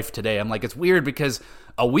my wife today. I'm like, it's weird because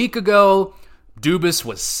a week ago, Dubas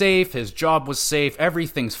was safe, his job was safe,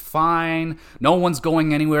 everything's fine, no one's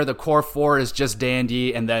going anywhere, the core four is just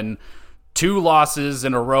dandy, and then 2 losses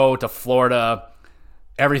in a row to Florida,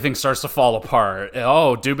 everything starts to fall apart.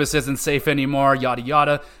 Oh, Dubas isn't safe anymore, yada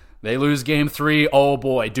yada. They lose Game 3, oh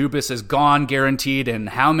boy, Dubas is gone, guaranteed, and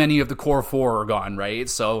how many of the core four are gone, right?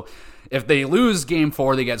 So if they lose Game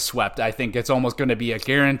 4, they get swept. I think it's almost going to be a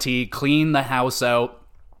guarantee, clean the house out,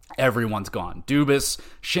 everyone's gone. Dubas,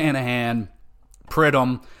 Shanahan,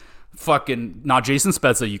 Pridham, fucking not Jason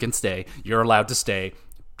Spezza. You can stay. You're allowed to stay.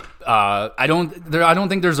 I don't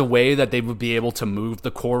think there's a way that they would be able to move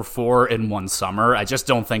the core four in one summer. I just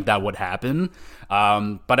don't think that would happen.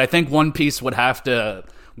 But I think one piece would have to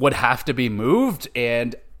be moved.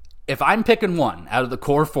 And if I'm picking one out of the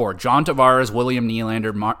core four, John Tavares, William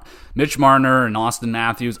Nylander, Mitch Marner, and Austin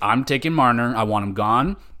Matthews, I'm taking Marner. I want him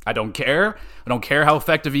gone. I don't care. I don't care how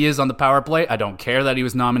effective he is on the power play. I don't care that he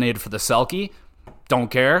was nominated for the Selke. Don't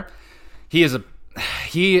care.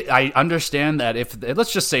 I understand that if,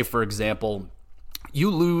 let's just say, for example, you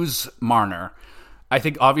lose Marner, I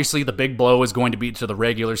think obviously the big blow is going to be to the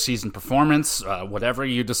regular season performance. Whatever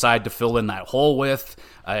you decide to fill in that hole with,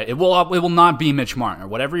 it will not be Mitch Marner.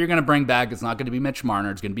 Whatever you're going to bring back, it's not going to be Mitch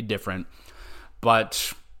Marner. It's going to be different.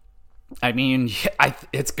 But I mean,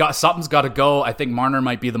 something's got to go. I think Marner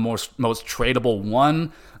might be the most tradable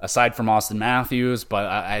one aside from Austin Matthews, but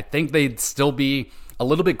I think they'd still be a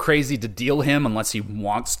little bit crazy to deal him unless he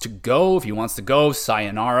wants to go. If he wants to go,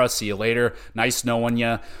 sayonara, see you later. Nice knowing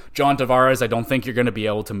you. John Tavares, I don't think you're going to be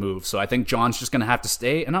able to move. So I think John's just going to have to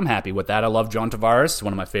stay, and I'm happy with that. I love John Tavares,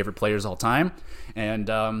 one of my favorite players all time. And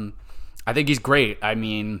I think he's great. I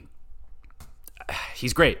mean,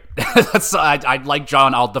 he's great. I like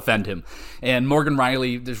John. I'll defend him. And Morgan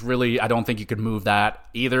Rielly, I don't think you could move that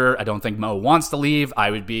either. I don't think Mo wants to leave. I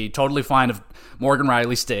would be totally fine if Morgan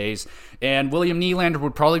Rielly stays. And William Nylander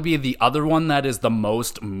would probably be the other one that is the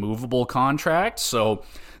most movable contract. So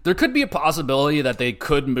there could be a possibility that they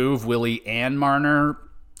could move Willie and Marner.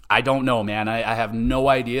 I don't know, man. I have no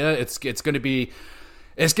idea. It's going to be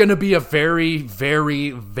a very, very,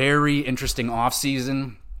 very interesting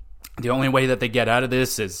offseason. The only way that they get out of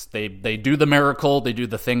this is they do the miracle. They do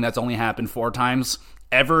the thing that's only happened 4 times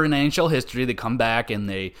ever in NHL history. They come back and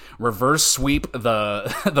they reverse sweep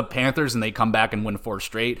the Panthers and they come back and win 4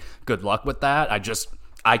 straight. Good luck with that.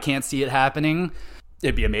 I can't see it happening.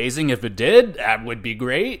 It'd be amazing if it did. That would be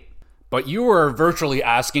great. But you were virtually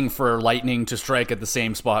asking for Lightning to strike at the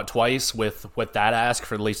same spot twice with that ask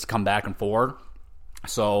for the Leafs to come back and forward.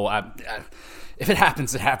 So if it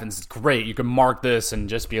happens, it happens. It's great. You can mark this and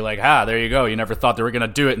just be like, there you go. You never thought they were going to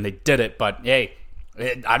do it, and they did it. But, hey,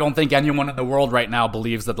 I don't think anyone in the world right now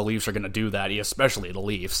believes that the Leafs are going to do that, especially the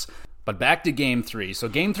Leafs. But back to Game 3. So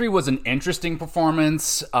Game 3 was an interesting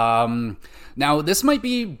performance. Now, this might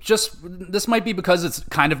be because it's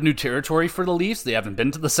kind of new territory for the Leafs. They haven't been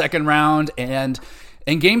to the second round. And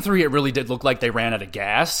in Game 3, it really did look like they ran out of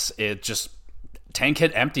gas. It just... tank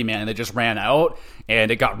hit empty, man. They just ran out,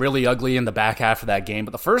 and it got really ugly in the back half of that game.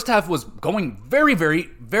 But the first half was going very, very,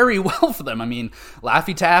 very well for them. I mean,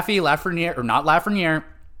 Lafreniere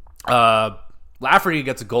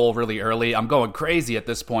gets a goal really early. I'm going crazy at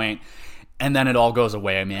this point, and then it all goes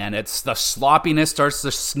away, man. It's the sloppiness starts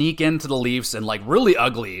to sneak into the Leafs and really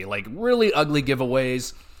ugly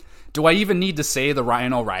giveaways. Do I even need to say the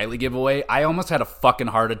Ryan O'Reilly giveaway? I almost had a fucking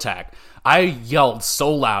heart attack. I yelled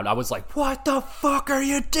so loud. I was like, what the fuck are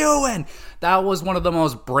you doing? That was one of the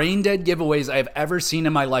most brain-dead giveaways I've ever seen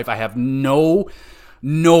in my life. I have no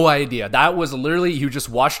idea. That was literally, you just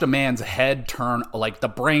watched a man's head turn, the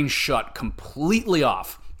brain shut completely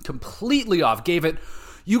off.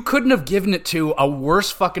 You couldn't have given it to a worse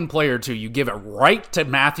fucking player too. You give it right to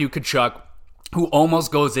Matthew Tkachuk, who almost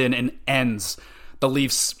goes in and ends the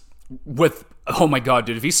Leafs with, oh my god,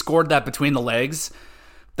 dude, if he scored that between the legs,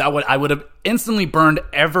 I would have instantly burned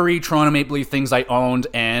every Toronto Maple Leaf things I owned,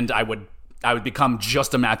 and I would become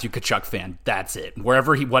just a Matthew Tkachuk fan. That's it.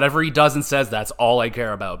 Whatever he does and says, that's all I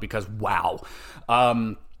care about, because wow.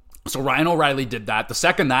 So Ryan O'Reilly did that. The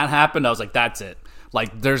second that happened, I was like, that's it.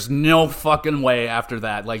 There's no fucking way after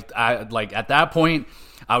that. At that point,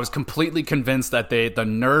 I was completely convinced that the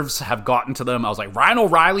nerves have gotten to them. I was like, Ryan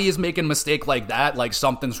O'Reilly is making a mistake like that,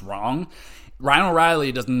 something's wrong. Ryan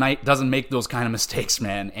O'Reilly doesn't make those kind of mistakes,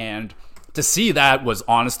 man. And to see that was,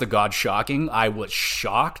 honest to God, shocking. I was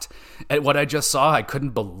shocked at what I just saw. I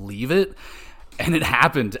couldn't believe it. And it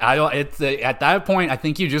happened. At that point, I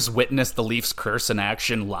think you just witnessed the Leafs curse in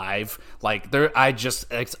action live.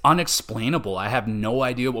 It's unexplainable. I have no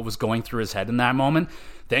idea what was going through his head in that moment.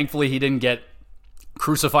 Thankfully, he didn't get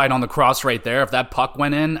crucified on the cross right there. If that puck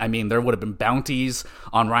went in, I mean, there would have been bounties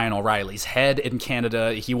on Ryan O'Reilly's head in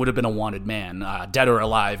Canada. He would have been a wanted man, dead or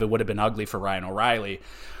alive. It would have been ugly for Ryan O'Reilly.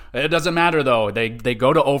 It doesn't matter, though. They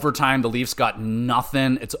go to overtime. The Leafs got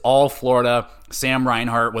nothing. It's all Florida. Sam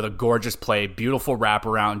Reinhart with a gorgeous play. Beautiful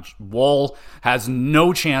wraparound. Woll has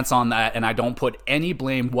no chance on that, and I don't put any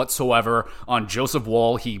blame whatsoever on Joseph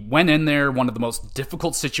Woll. He went in there, one of the most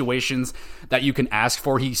difficult situations that you can ask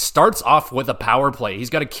for. He starts off with a power play. He's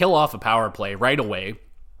got to kill off a power play right away.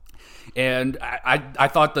 And I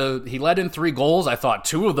thought he let in 3 goals. I thought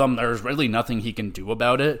 2 of them, there's really nothing he can do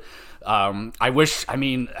about it. The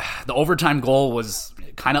overtime goal was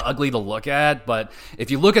kind of ugly to look at, but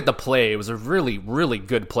if you look at the play, it was a really, really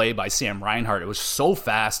good play by Sam Reinhart. It was so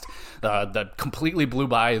fast, that completely blew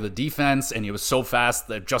by the defense, and he was so fast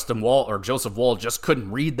that Joseph Woll just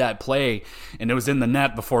couldn't read that play, and it was in the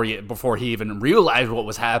net before he even realized what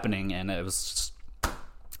was happening, and it was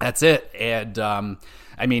that's it. And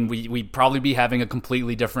we'd probably be having a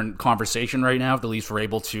completely different conversation right now if the Leafs were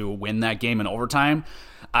able to win that game in overtime.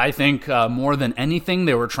 I think more than anything,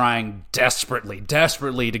 they were trying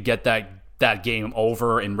desperately to get that game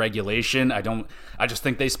over in regulation. I just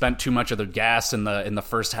think they spent too much of their gas in the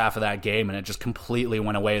first half of that game, and it just completely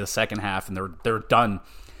went away the second half, and they're done.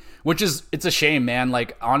 It's a shame, man.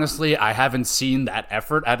 Honestly, I haven't seen that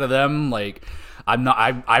effort out of them.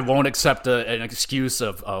 I won't accept an excuse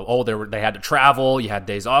of they had to travel, you had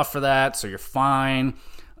days off for that, so you're fine.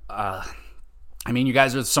 You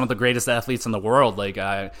guys are some of the greatest athletes in the world.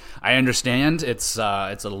 I understand it's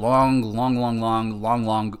a long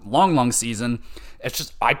season. It's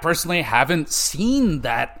just, I personally haven't seen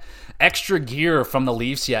that extra gear from the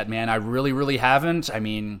Leafs yet, man. I really, really haven't.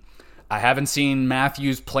 I haven't seen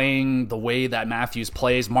Matthews playing the way that Matthews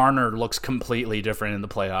plays. Marner looks completely different in the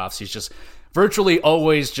playoffs. He's just virtually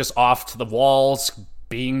always just off to the walls,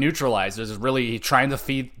 being neutralized. There's really trying to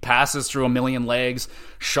feed passes through a million legs,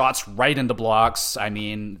 shots right into blocks. I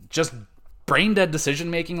mean, just brain dead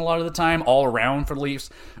decision making a lot of the time, all around for the Leafs.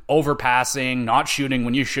 Overpassing, not shooting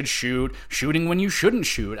when you should shoot, shooting when you shouldn't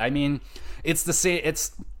shoot. I mean, it's the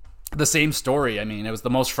same story. I mean, it was the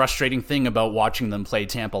most frustrating thing about watching them play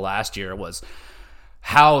Tampa last year was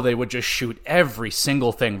how they would just shoot every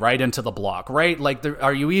single thing right into the block, right? Like,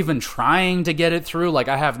 are you even trying to get it through? Like,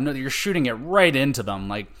 you're shooting it right into them.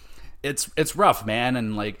 Like, it's rough, man.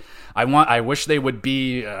 And like, I wish they would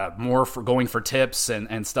be more for going for tips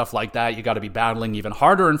and stuff like that. You got to be battling even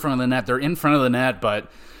harder in front of the net. They're in front of the net,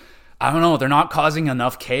 but I don't know. They're not causing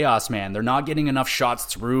enough chaos, man. They're not getting enough shots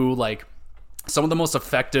through. Like, some of the most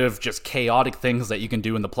effective, just chaotic things that you can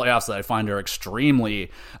do in the playoffs that I find are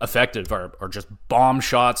extremely effective are just bomb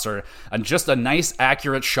shots and just a nice,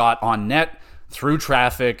 accurate shot on net through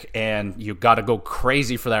traffic, and you got to go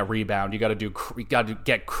crazy for that rebound. You got to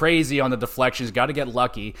get crazy on the deflections. You got to get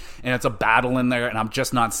lucky, and it's a battle in there, and I'm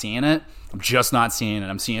just not seeing it.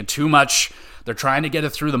 I'm seeing too much. They're trying to get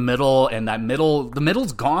it through the middle, and the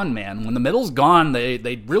middle's gone, man. When the middle's gone,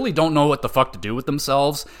 they really don't know what the fuck to do with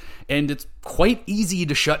themselves. And it's quite easy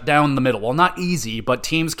to shut down the middle. Well, not easy, but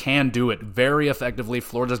teams can do it very effectively.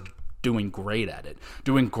 Florida's doing great at it.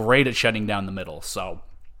 Doing great at shutting down the middle. So,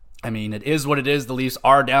 I mean, it is what it is. The Leafs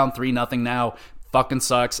are down 3-0 now. Fucking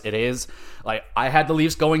sucks. It is. Like, I had the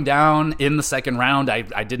Leafs going down in the second round.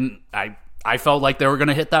 I felt like they were going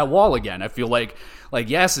to hit that wall again. I feel like,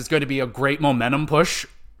 yes, it's going to be a great momentum push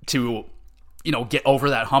to, get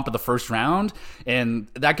over that hump of the first round, and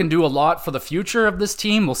that can do a lot for the future of this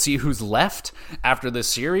team. We'll see who's left after this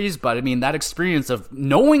series, but I mean, that experience of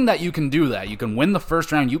knowing that you can do that, you can win the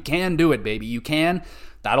first round, you can do it, baby, you can,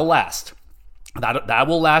 that'll last. That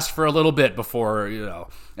will last for a little bit before,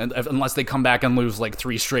 and unless they come back and lose like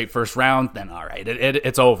 3 straight first round, then all right,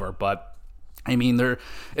 it's over. But I mean,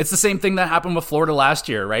 it's the same thing that happened with Florida last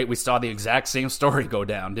year, right? We saw the exact same story go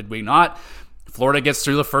down, did we not? Florida gets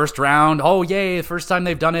through the first round. Oh, yay, the first time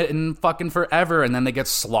they've done it in fucking forever. And then they get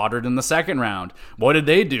slaughtered in the second round. What did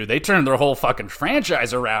they do? They turned their whole fucking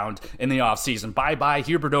franchise around in the offseason. Bye-bye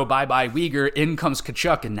Huberdeau, bye-bye Weegar, in comes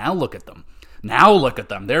Tkachuk, and now look at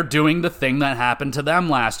them. They're doing the thing that happened to them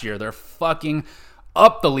last year. They're fucking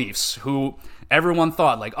up the Leafs, who everyone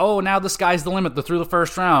thought, like, oh, now the sky's the limit. They're through the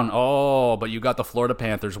first round. Oh, but you got the Florida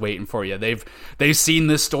Panthers waiting for you. They've seen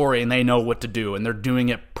this story, and they know what to do, and they're doing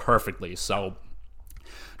it perfectly. So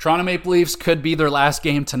Toronto Maple Leafs could be their last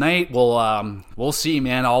game tonight. We'll see,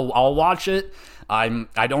 man. I'll watch it. I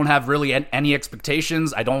don't have really any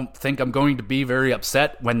expectations. I don't think I'm going to be very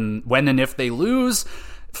upset when and if they lose.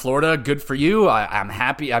 Florida, good for you. I'm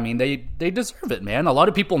happy. I mean, they deserve it, man. A lot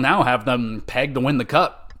of people now have them pegged to win the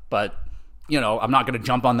cup, but I'm not going to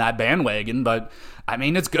jump on that bandwagon. But I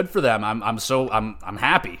mean, it's good for them. I'm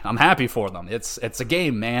happy. I'm happy for them. It's a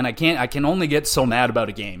game, man. I can only get so mad about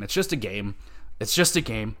a game. It's just a game.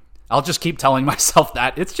 I'll just keep telling myself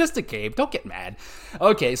that. It's just a game. Don't get mad.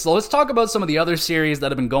 Okay, so let's talk about some of the other series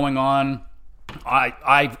that have been going on.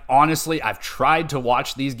 I've tried to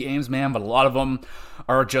watch these games, man, but a lot of them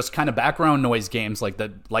are just kind of background noise games.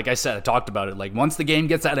 Like I said, I talked about it. Like, once the game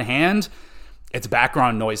gets out of hand, it's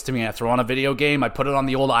background noise to me. I throw on a video game, I put it on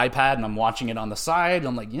the old iPad, and I'm watching it on the side.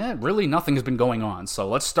 I'm like, yeah, really, nothing has been going on. So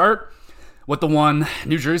let's start with the one,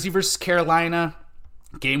 New Jersey versus Carolina.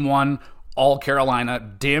 Game 1, all Carolina,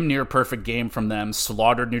 damn near perfect game from them.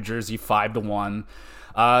 Slaughtered New Jersey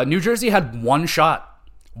 5-1. New Jersey had one shot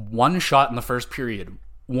in the first period.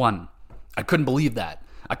 One. I couldn't believe that.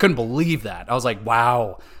 I was like,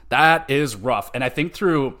 wow, that is rough. And I think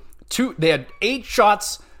they had 8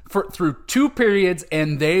 shots through 2 periods,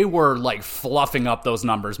 and they were like fluffing up those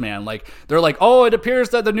numbers, man. Like, they're like, oh, it appears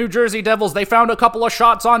that the New Jersey Devils, they found a couple of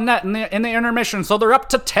shots on net in the intermission, so they're up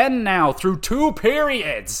to 10 now through 2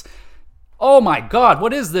 periods. Oh my God,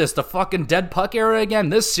 what is this? The fucking dead puck era again?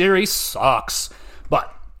 This series sucks.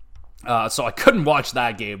 But so I couldn't watch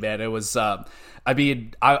that game, man. It was, I'm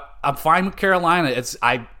fine with Carolina.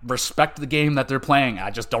 I respect the game that they're playing. I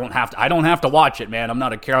don't have to watch it, man. I'm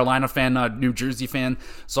not a Carolina fan, not a New Jersey fan.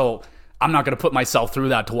 So I'm not going to put myself through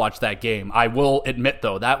that to watch that game. I will admit,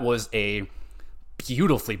 though, that was a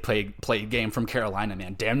beautifully played game from Carolina,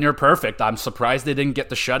 man. Damn near perfect. I'm surprised they didn't get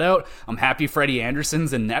the shutout. I'm happy Freddie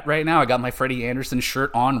Anderson's in net right now. I got my Freddie Anderson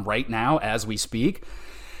shirt on right now as we speak.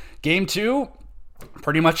 Game 2,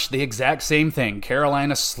 pretty much the exact same thing.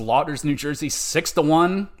 Carolina slaughters New Jersey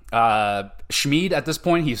 6-1. Schmid, at this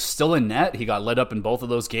point, he's still in net. He got lit up in both of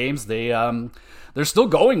those games. They're still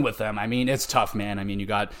going with them. I mean, it's tough, man. I mean, you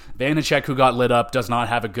got Vanacek, who got lit up, does not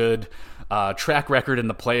have a good track record in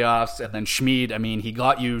the playoffs. And then Schmid, I mean, he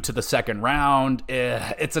got you to the second round.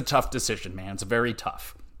 It's a tough decision, man. It's very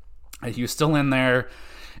tough. He was still in there.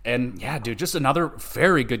 And yeah, dude, just another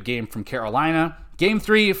very good game from Carolina. Game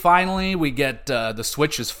 3, finally, we get the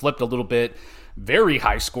switch is flipped a little bit. Very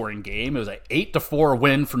high scoring game. It was an 8-4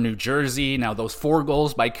 win for New Jersey. Now, those 4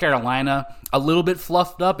 goals by Carolina, a little bit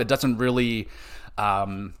fluffed up. It doesn't really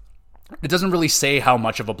say how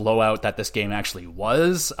much of a blowout that this game actually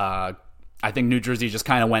was. I think New Jersey just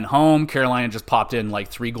kind of went home. Carolina just popped in like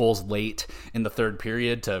 3 goals late in the third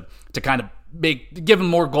period to kind of give them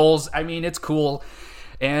more goals. I mean, it's cool.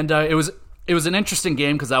 And it was an interesting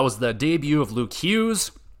game because that was the debut of Luke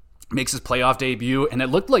Hughes. Makes his playoff debut, and it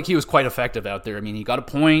looked like he was quite effective out there. I mean, he got a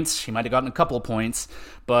point. He might have gotten a couple of points,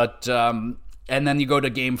 but and then you go to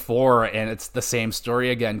game 4, and it's the same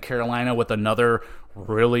story again. Carolina with another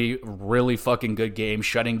really, really fucking good game,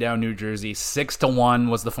 shutting down New Jersey. 6-1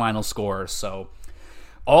 was the final score. So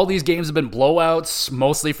all these games have been blowouts,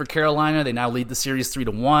 mostly for Carolina. They now lead the series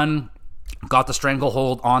 3-1. Got the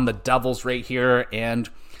stranglehold on the Devils right here, and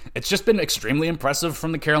it's just been extremely impressive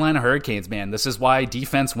from the Carolina Hurricanes, man. This is why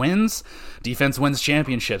defense wins. Defense wins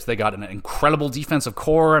championships. They got an incredible defensive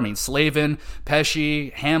core. I mean, Slavin, Pesce,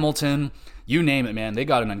 Hamilton, you name it, man. They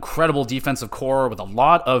got an incredible defensive core with a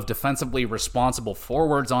lot of defensively responsible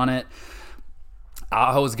forwards on it.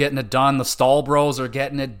 Aho's getting it done. The Stahl Bros are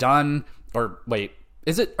getting it done. Or, wait,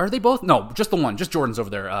 are they both? No, just the one. Just Jordan's over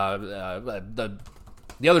there.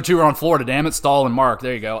 The other 2 are on Florida, damn it, Stahl and Mark.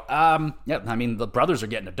 There you go. Yeah, I mean, the brothers are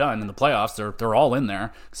getting it done in the playoffs. They're all in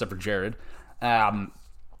there, except for Jared. What am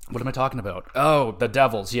I talking about? Oh, the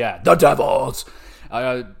Devils, yeah. The Devils!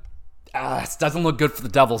 It doesn't look good for the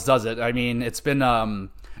Devils, does it? I mean, it's been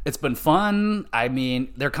fun. I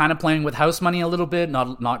mean, they're kind of playing with house money a little bit.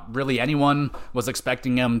 Not really anyone was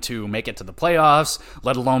expecting them to make it to the playoffs,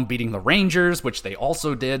 let alone beating the Rangers, which they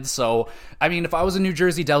also did. So, I mean, if I was a New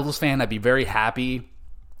Jersey Devils fan, I'd be very happy.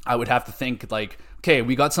 I would have to think like, okay,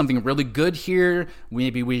 we got something really good here.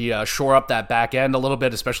 Maybe we shore up that back end a little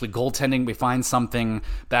bit, especially goaltending. We find something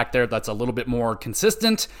back there that's a little bit more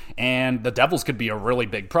consistent, and the Devils could be a really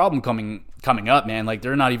big problem coming up, man. Like,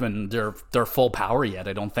 they're not even their full power yet,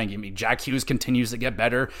 I don't think. I mean, Jack Hughes continues to get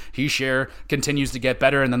better. Hischier continues to get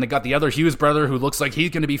better, and then they got the other Hughes brother who looks like he's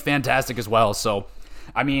going to be fantastic as well. So,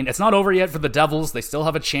 I mean, it's not over yet for the Devils. They still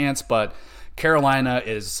have a chance, but Carolina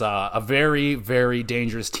is a very, very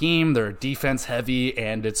dangerous team. They're defense heavy,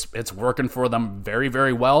 and it's working for them very,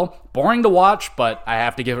 very well. Boring to watch, but I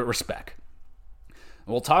have to give it respect.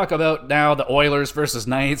 We'll talk about now the Oilers versus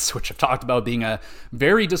Knights, which I've talked about being a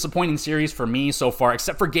very disappointing series for me so far,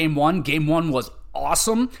 except for Game 1. Game 1 was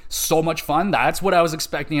awesome. So much fun. That's what I was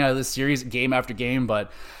expecting out of this series, game after game,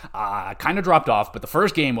 but kind of dropped off. But the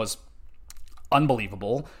first game was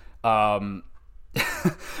unbelievable.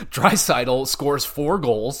 Draisaitl scores 4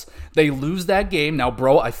 goals. They lose that game. Now,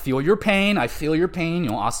 bro, I feel your pain. You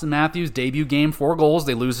know, Austin Matthews, debut game, 4 goals.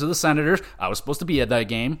 They lose to the Senators. I was supposed to be at that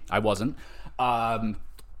game. I wasn't.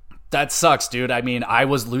 That sucks, dude. I mean, I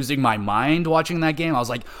was losing my mind watching that game. I was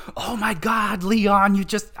like, oh my God, Leon,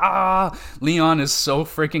 Leon is so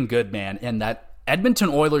freaking good, man. And that Edmonton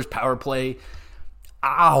Oilers power play,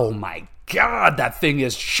 oh my God, that thing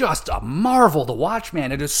is just a marvel to watch,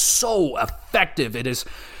 man. It is so effective.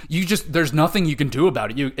 There's nothing you can do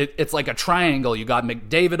about it. It's like a triangle. You got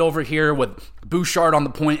McDavid over here with Bouchard on the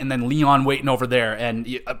point, and then Leon waiting over there. And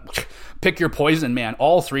pick your poison, man.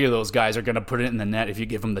 All 3 of those guys are going to put it in the net if you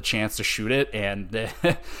give them the chance to shoot it. And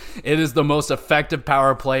it is the most effective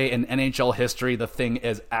power play in NHL history. The thing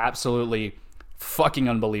is absolutely fucking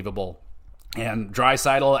unbelievable. And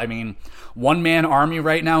Draisaitl, I mean, one-man army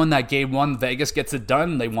right now in that game 1. Vegas gets it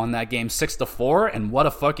done. They won that game 6-4, and what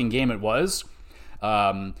a fucking game it was.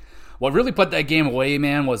 What really put that game away,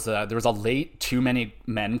 man, was there was a late too many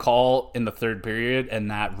men call in the third period,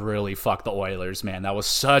 and that really fucked the Oilers, man. That was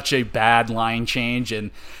such a bad line change,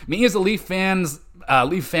 and me as a Leaf fan,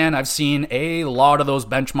 I've seen a lot of those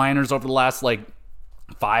bench minors over the last,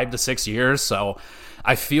 5 to 6 years, so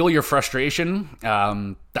I feel your frustration.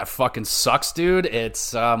 That fucking sucks, dude.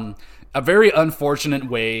 It's a very unfortunate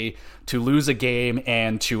way to lose a game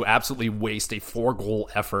and to absolutely waste a 4-goal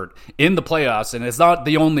effort in the playoffs, and it's not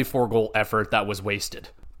the only 4-goal effort that was wasted.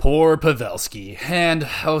 Poor Pavelski. And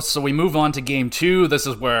so we move on to Game 2. This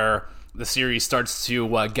is where the series starts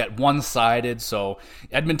to get one-sided. So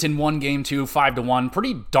Edmonton won Game 2, 5-1.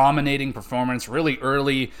 Pretty dominating performance, really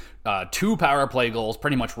early. 2 power play goals,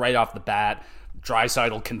 pretty much right off the bat.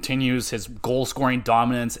 Draisaitl continues his goal-scoring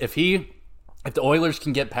dominance. If the Oilers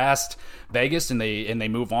can get past Vegas and they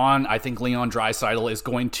move on, I think Leon Draisaitl is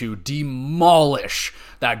going to demolish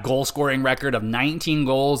that goal-scoring record of 19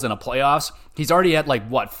 goals in a playoffs. He's already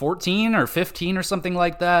at 14 or 15 or something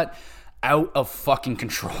like that. Out of fucking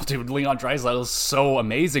control, dude. Leon Draisaitl is so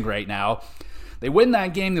amazing right now. They win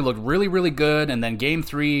that game. They look really, really good. And then game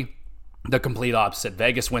 3, the complete opposite.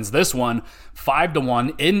 Vegas wins this one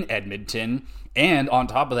 5-1 in Edmonton. And on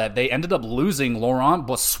top of that, they ended up losing Laurent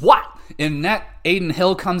Brossoit in net. Aiden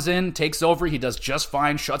Hill comes in, takes over. He does just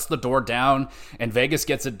fine, shuts the door down, and Vegas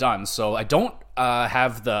gets it done. So I don't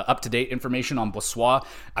have the up-to-date information on Brossoit.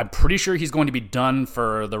 I'm pretty sure he's going to be done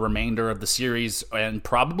for the remainder of the series and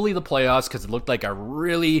probably the playoffs because it looked like a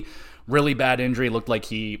really, really bad injury. It looked like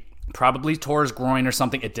he probably tore his groin or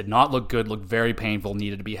something. It did not look good, looked very painful,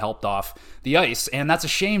 needed to be helped off the ice. And that's a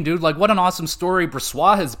shame, dude. What an awesome story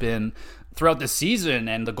Brossoit has been throughout the season,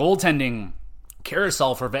 and the goaltending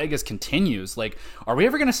carousel for Vegas continues. Are we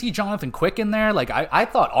ever going to see Jonathan Quick in there? I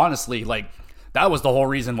thought, honestly, that was the whole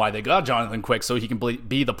reason why they got Jonathan Quick, so he can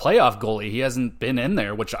be the playoff goalie. He hasn't been in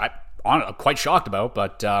there, which I'm quite shocked about,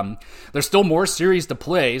 but there's still more series to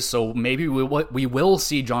play, so maybe we will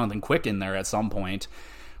see Jonathan Quick in there at some point.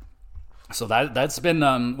 So that's been,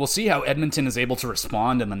 we'll see how Edmonton is able to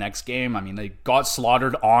respond in the next game. I mean, they got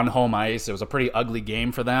slaughtered on home ice. It was a pretty ugly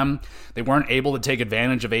game for them. They weren't able to take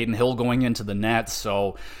advantage of Aiden Hill going into the net.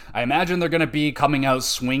 So I imagine they're going to be coming out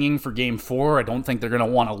swinging for game 4. I don't think they're going to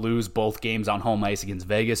want to lose both games on home ice against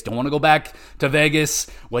Vegas. Don't want to go back to Vegas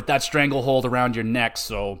with that stranglehold around your neck.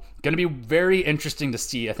 So going to be very interesting to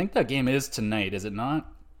see. I think that game is tonight, is it not?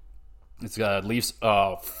 It's Leafs.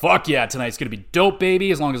 Oh, fuck yeah. Tonight's going to be dope,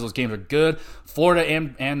 baby, as long as those games are good. Florida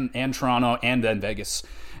and Toronto, and then Vegas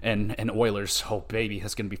and Oilers. Oh, baby,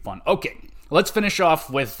 that's going to be fun. Okay, let's finish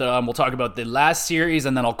off with, we'll talk about the last series,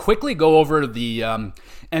 and then I'll quickly go over the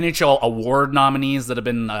NHL award nominees that have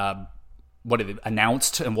been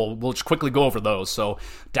announced, and we'll just quickly go over those. So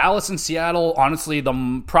Dallas and Seattle, honestly,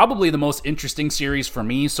 probably the most interesting series for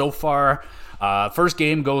me so far.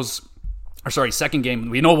 Second game,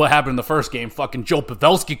 we know what happened in the first game. Fucking Joe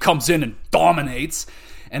Pavelski comes in and dominates.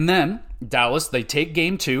 And then Dallas, they take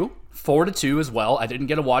game 2, 4-2 as well. I didn't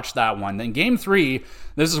get to watch that one. Then game 3,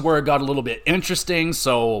 this is where it got a little bit interesting.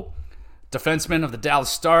 So defenseman of the Dallas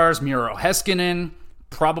Stars, Miro Heiskanen,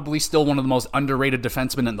 probably still one of the most underrated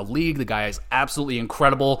defensemen in the league. The guy is absolutely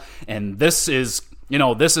incredible. And this is going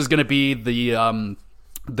to be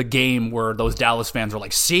the game where those Dallas fans are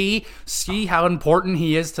like, see how important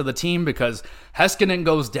he is to the team, because Heiskanen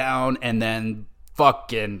goes down and then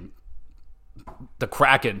fucking the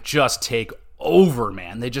Kraken just take over,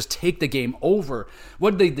 man. They just take the game over.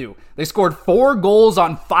 What did they do? They scored 4 goals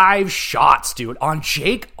on 5 shots, dude, on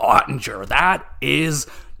Jake Ottinger. That is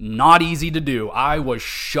not easy to do. I was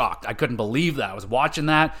shocked. I couldn't believe that. I was watching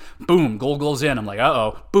that. Boom, goal goes in. I'm like,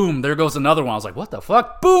 uh-oh. Boom, there goes another one. I was like, what the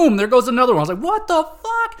fuck? Boom, there goes another one. I was like, what the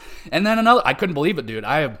fuck? And then another. I couldn't believe it, dude.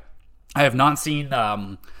 I have not seen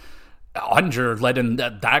Ottinger let in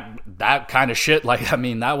that kind of shit.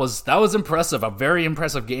 That was impressive. A very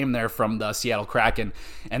impressive game there from the Seattle Kraken.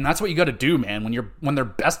 And that's what you got to do, man. When their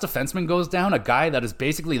best defenseman goes down, a guy that is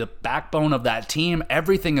basically the backbone of that team,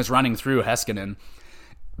 everything is running through Heiskanen.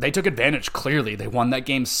 They took advantage, clearly. They won that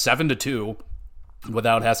game 7-2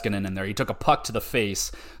 without Heiskanen in there. He took a puck to the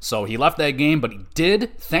face, so he left that game, but he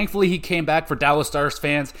did. Thankfully, he came back for Dallas Stars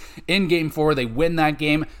fans in game 4. They win that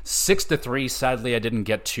game 6-3. Sadly, I didn't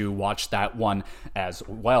get to watch that one as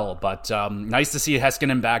well, but nice to see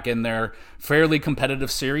Heiskanen back in there. Fairly competitive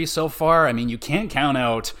series so far. I mean, you can't count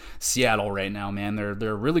out Seattle right now, man. They're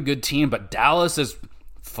a really good team, but Dallas is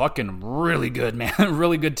fucking really good, man.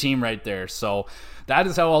 Really good team right there. So that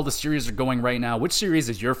is how all the series are going right now. Which series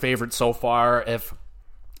is your favorite so far? It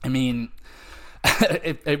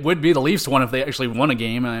would be the Leafs one if they actually won a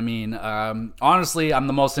game. I mean, honestly, I'm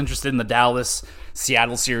the most interested in the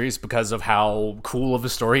Dallas-Seattle series because of how cool of a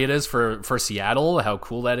story it is for Seattle, how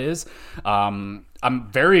cool that is.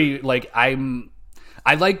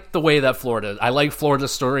 I like the way that I like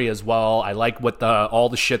Florida's story as well. I like all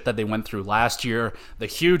the shit that they went through last year, the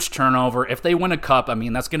huge turnover. If they win a cup, I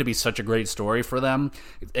mean, that's going to be such a great story for them.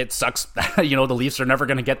 It sucks that, the Leafs are never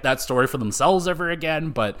going to get that story for themselves ever again.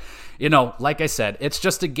 But, like I said, it's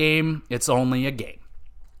just a game. It's only a game.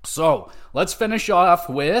 So let's finish off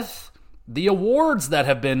with the awards that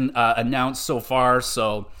have been announced so far.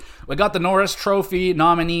 So we got the Norris Trophy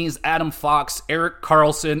nominees: Adam Fox, Erik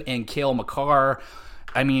Karlsson, and Cale Makar.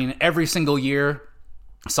 I mean, every single year,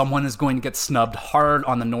 someone is going to get snubbed hard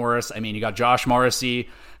on the Norris. I mean, you got Josh Morrissey,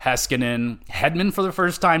 Heiskanen, Hedman for the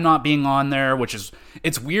first time not being on there, which is,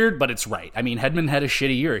 it's weird, but it's right. I mean, Hedman had a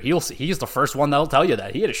shitty year. He's the first one that'll tell you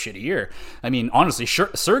that. He had a shitty year. I mean, honestly,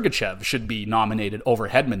 Sergachev should be nominated over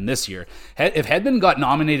Hedman this year. If Hedman got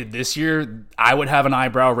nominated this year, I would have an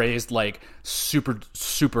eyebrow raised like super,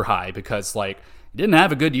 super high because like, he didn't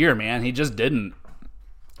have a good year, man. He just didn't.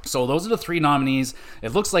 So those are the 3 nominees.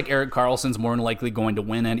 It looks like Erik Karlsson's more than likely going to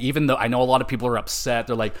win. And even though I know a lot of people are upset,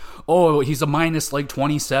 they're like, oh, he's a minus like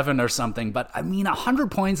 27 or something. But I mean, 100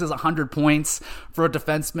 points is 100 points for a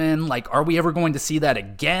defenseman. Like, are we ever going to see that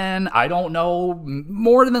again? I don't know.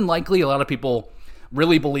 More than likely, a lot of people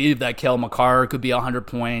really believe that Cale Makar could be 100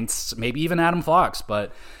 points, maybe even Adam Fox.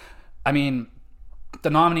 But I mean, the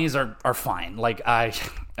nominees are fine. Like, I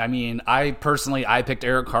personally picked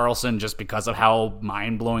Erik Karlsson just because of how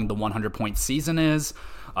mind-blowing the 100-point season is.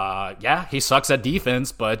 Yeah, he sucks at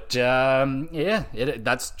defense, but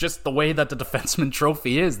that's just the way that the defenseman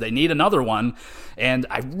trophy is. They need another one, and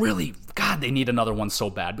they need another one so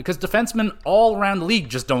bad because defensemen all around the league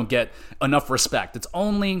just don't get enough respect. It's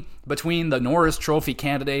only between the Norris Trophy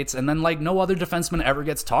candidates, and then like no other defenseman ever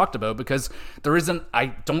gets talked about because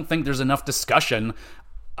I don't think there's enough discussion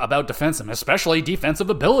about defensemen, especially defensive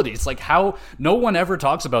abilities. Like how no one ever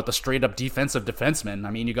talks about the straight up defensive defensemen.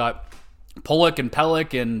 I mean, you got Pulock and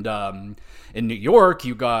Pelech and in New York,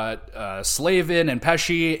 you got Slavin and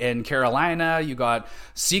Pesci in Carolina, you got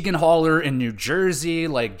Siegenthaler in New Jersey.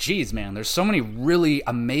 Like, geez, man, there's so many really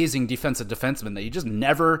amazing defensive defensemen that you just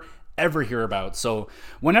never ever hear about. So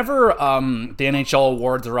whenever the NHL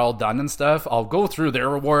awards are all done and stuff, I'll go through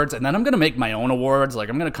their awards and then I'm going to make my own awards. Like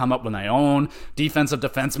I'm going to come up with my own defensive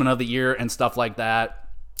defenseman of the year and stuff like that,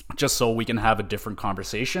 just so we can have a different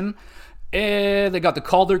conversation. They got the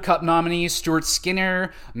Calder Cup nominees, Stuart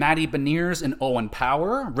Skinner, Matty Beniers, and Owen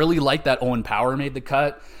Power. Really like that Owen Power made the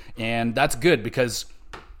cut, and that's good because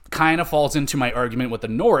kind of falls into my argument with the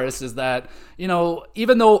Norris is that, you know,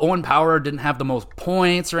 even though Owen Power didn't have the most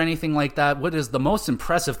points or anything like that, what is the most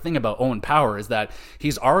impressive thing about Owen Power is that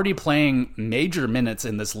he's already playing major minutes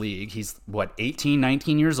in this league. He's, 18,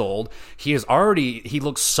 19 years old. He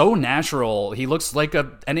looks so natural. He looks like a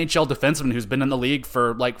NHL defenseman who's been in the league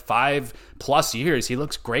for like 5+ years. He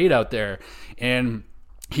looks great out there. And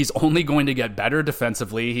he's only going to get better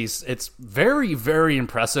defensively. It's very, very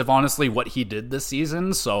impressive, honestly, what he did this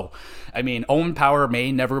season. So, I mean, Owen Power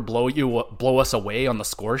may never blow us away on the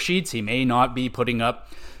score sheets. He may not be putting up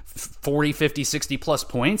 40, 50, 60 plus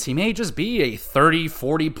points. He may just be a 30,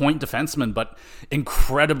 40 point defenseman, but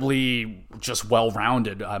incredibly just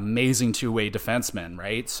well-rounded, amazing two-way defenseman,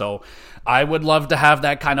 right? So I would love to have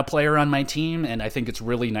that kind of player on my team, and I think it's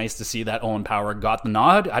really nice to see that Owen Power got the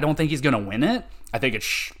nod. I don't think he's going to win it. I think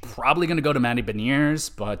it's probably going to go to Matty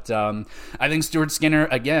Beniers, but I think Stuart Skinner,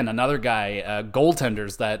 again, another guy,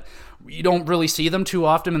 goaltenders that you don't really see them too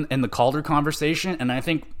often in the Calder conversation, and I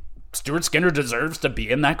think Stuart Skinner deserves to be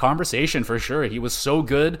in that conversation for sure. He was so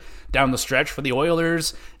good down the stretch for the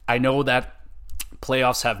Oilers. I know that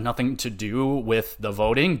playoffs have nothing to do with the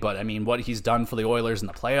voting, but I mean, what he's done for the Oilers in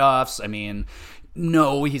the playoffs, I mean,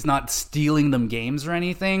 no, he's not stealing them games or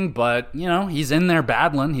anything, but, you know, he's in there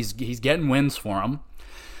battling. He's getting wins for them.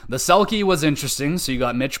 The Selke was interesting. So you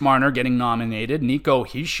got Mitch Marner getting nominated, Nico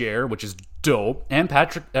Hischier, which is dope, and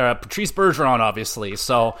Patrice Bergeron, obviously.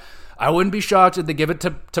 So I wouldn't be shocked if they give it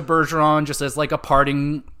to Bergeron just as like a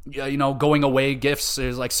parting, going away gifts.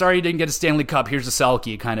 It's like, sorry you didn't get a Stanley Cup, here's a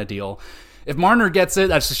Selke kind of deal. If Marner gets it,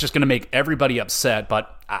 that's just going to make everybody upset,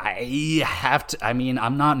 but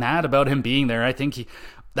I'm not mad about him being there. I think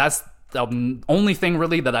that's the only thing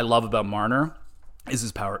really that I love about Marner is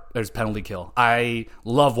his penalty kill. I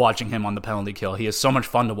love watching him on the penalty kill. He is so much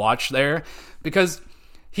fun to watch there because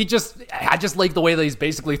I just like the way that he's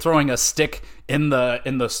basically throwing a stick in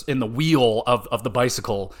the wheel of the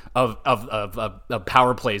bicycle of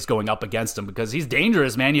power plays going up against him because he's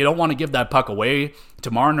dangerous, man. You don't want to give that puck away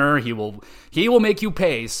to Marner. He will make you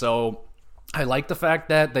pay. So I like the fact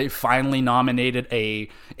that they finally nominated a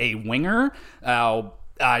winger.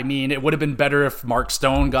 I mean, it would have been better if Mark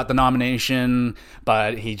Stone got the nomination,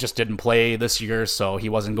 but he just didn't play this year, so he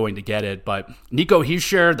wasn't going to get it. But Nico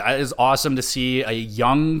Hischier, that is awesome to see a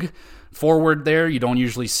young forward there. You don't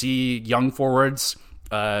usually see young forwards.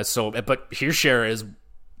 But Hischier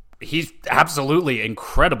he's absolutely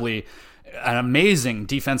incredibly an amazing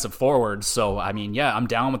defensive forward. So, I mean, yeah, I'm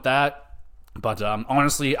down with that. But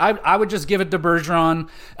honestly, I would just give it to Bergeron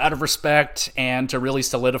out of respect and to really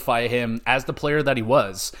solidify him as the player that he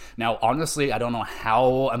was. Now, honestly, I don't know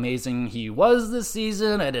how amazing he was this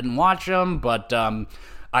season. I didn't watch him, but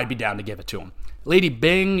I'd be down to give it to him. Lady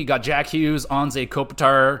Bing, you got Jack Hughes, Anze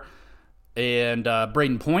Kopitar, and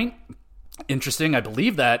Braden Point. Interesting. I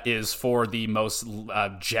believe that is for the most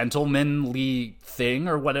gentlemanly thing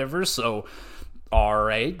or whatever. So, all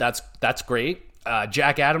right, that's great.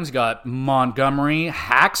 Jack Adams got Montgomery,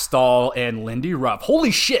 Hackstall, and Lindy Ruff. Holy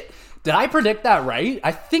shit! Did I predict that right?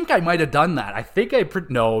 I think I might have done that. I think I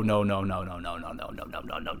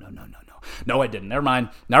no, I didn't. Never mind.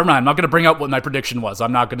 I'm not going to bring up what my prediction was.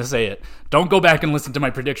 I'm not going to say it. Don't go back and listen to my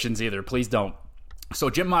predictions either. Please don't. So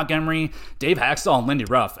Jim Montgomery, Dave Hackstall, and Lindy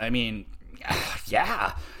Ruff. I mean,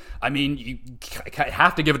 yeah. I mean, you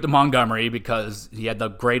have to give it to Montgomery because he had the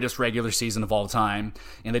greatest regular season of all time,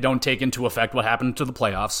 and they don't take into effect what happened to the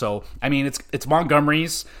playoffs. So, I mean, it's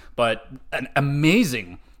Montgomery's, but an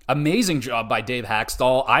amazing job by Dave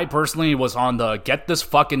Hackstall. I personally was on the get this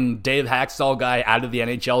fucking Dave Hackstall guy out of the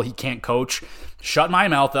NHL. He can't coach. Shut my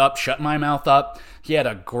mouth up. He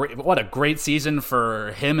had what a great season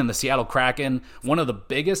for him and the Seattle Kraken. One of the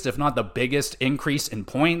biggest, if not the biggest, increase in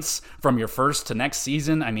points from your first to next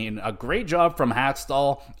season. I mean, a great job from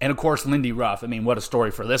Hackstall. And of course, Lindy Ruff. I mean, what a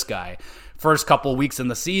story for this guy. First couple weeks in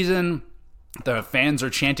the season, the fans are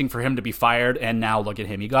chanting for him to be fired, and now look at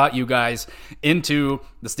him. He got you guys into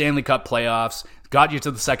the Stanley Cup playoffs, got you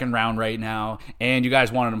to the second round right now, and you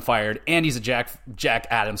guys wanted him fired, and he's a Jack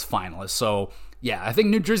Adams finalist. So, yeah, I think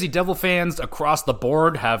New Jersey Devil fans across the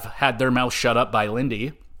board have had their mouths shut up by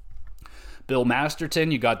Lindy. Bill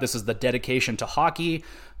Masterton, you got this is the dedication to hockey.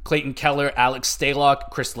 Clayton Keller, Alex Stalock,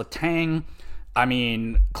 Chris Letang. I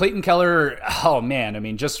mean, Clayton Keller, oh man, I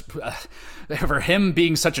mean, just for him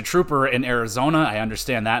being such a trooper in Arizona, I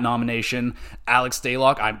understand that nomination. Alex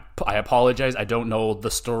Stalock, I apologize, I don't know the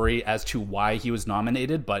story as to why he was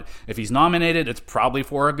nominated, but if he's nominated, it's probably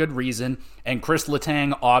for a good reason. And Chris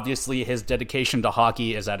Letang, obviously, his dedication to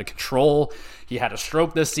hockey is out of control. He had a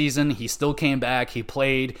stroke this season, he still came back, he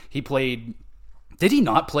played. Did he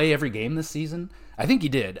not play every game this season? I think he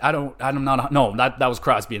did. That was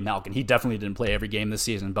Crosby and Malkin. He definitely didn't play every game this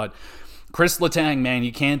season. But Chris Letang, man,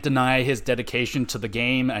 you can't deny his dedication to the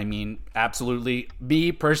game. I mean, absolutely.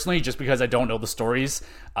 Me, personally, just because I don't know the stories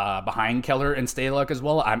behind Keller and Stalock as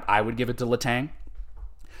well, I would give it to Letang.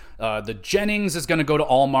 The Jennings is going to go to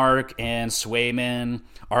Allmark and Swayman.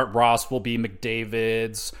 Art Ross will be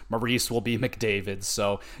McDavid's. Maurice will be McDavid's.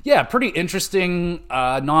 So, yeah, pretty interesting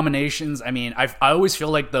nominations. I mean, I always feel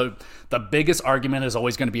like the biggest argument is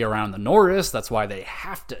always going to be around the Norris. That's why they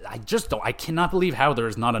have to. I cannot believe how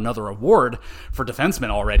there's not another award for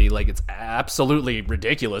defensemen already. Like, it's absolutely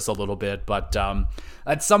ridiculous a little bit. But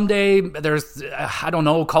someday there's, I don't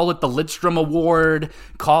know, call it the Lidstrom Award,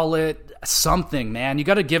 call it something, man. You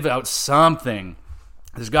got to give out something.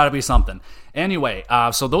 There's got to be something. Anyway,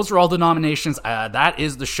 so those are all the nominations. That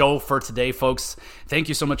is the show for today, folks. Thank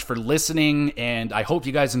you so much for listening, and I hope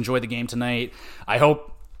you guys enjoy the game tonight. I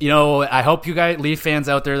hope you guys, Leaf fans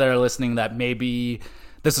out there that are listening, that maybe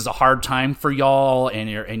this is a hard time for y'all,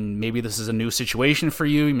 and maybe this is a new situation for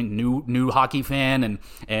you. I mean, new hockey fan,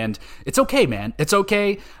 and it's okay, man. It's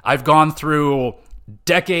okay. I've gone through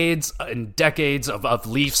decades and decades of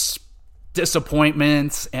Leafs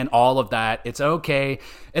disappointments and all of that. It's okay.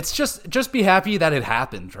 It's just be happy that it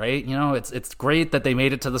happened, right? You know, it's great that they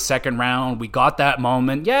made it to the second round. We got that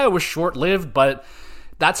moment. Yeah, it was short-lived, but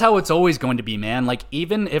that's how it's always going to be, man. Like,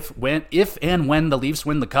 even if and when the Leafs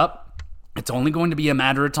win the cup, it's only going to be a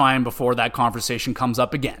matter of time before that conversation comes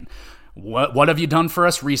up again. What have you done for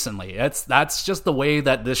us recently? That's just the way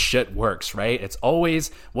that this shit works, right? It's always,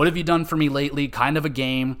 what have you done for me lately? Kind of a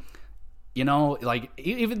game. You know, like,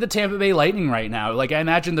 even the Tampa Bay Lightning right now, like, I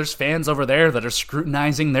imagine there's fans over there that are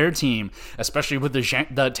scrutinizing their team, especially with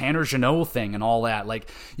the Tanner Jeannot thing and all that. Like,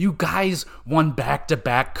 you guys won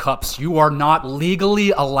back-to-back cups. You are not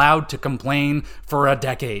legally allowed to complain for a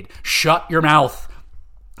decade. Shut your mouth.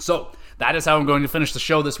 So, that is how I'm going to finish the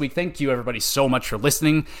show this week. Thank you, everybody, so much for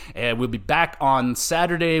listening. And we'll be back on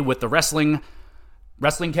Saturday with the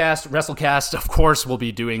WrestleCast, of course. We'll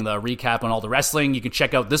be doing the recap on all the wrestling. You can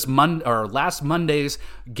check out last Monday's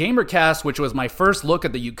GamerCast, which was my first look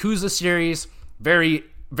at the Yakuza series. Very,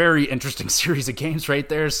 very interesting series of games right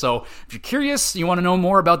there. So if you're curious, you want to know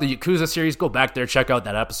more about the Yakuza series, go back there, check out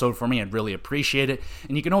that episode for me. I'd really appreciate it.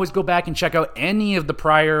 And you can always go back and check out any of the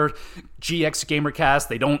prior GX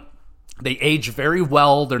GamerCast. They age very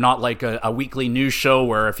well. They're not like a weekly news show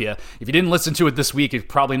where if you didn't listen to it this week, it's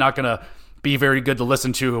probably not going to be very good to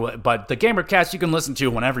listen to, but the GamerCast you can listen to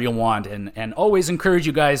whenever you want, and always encourage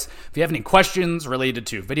you guys, if you have any questions related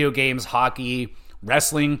to video games, hockey,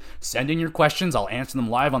 wrestling, send in your questions. I'll answer them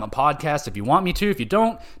live on the podcast if you want me to. If you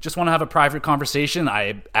don't, just want to have a private conversation,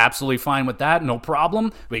 I'm absolutely fine with that. No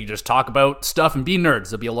problem. We can just talk about stuff and be nerds.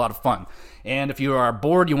 It'll be a lot of fun. And if you are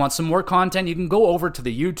bored, you want some more content, you can go over to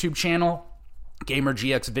the YouTube channel, Gamer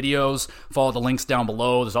GX Videos. Follow the links down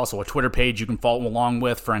below. There's also a Twitter page you can follow along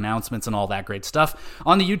with for announcements and all that great stuff.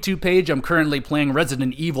 On the YouTube page, I'm currently playing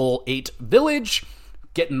Resident Evil 8 Village,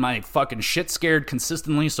 getting my fucking shit scared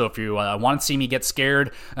consistently. So if you want to see me get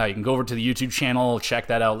scared, you can go over to the YouTube channel, check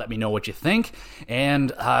that out, let me know what you think.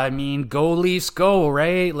 And I mean, go Leafs, go,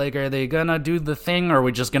 right? Like, are they gonna do the thing, or are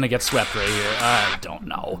we just gonna get swept right here? I don't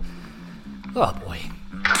know. Oh boy.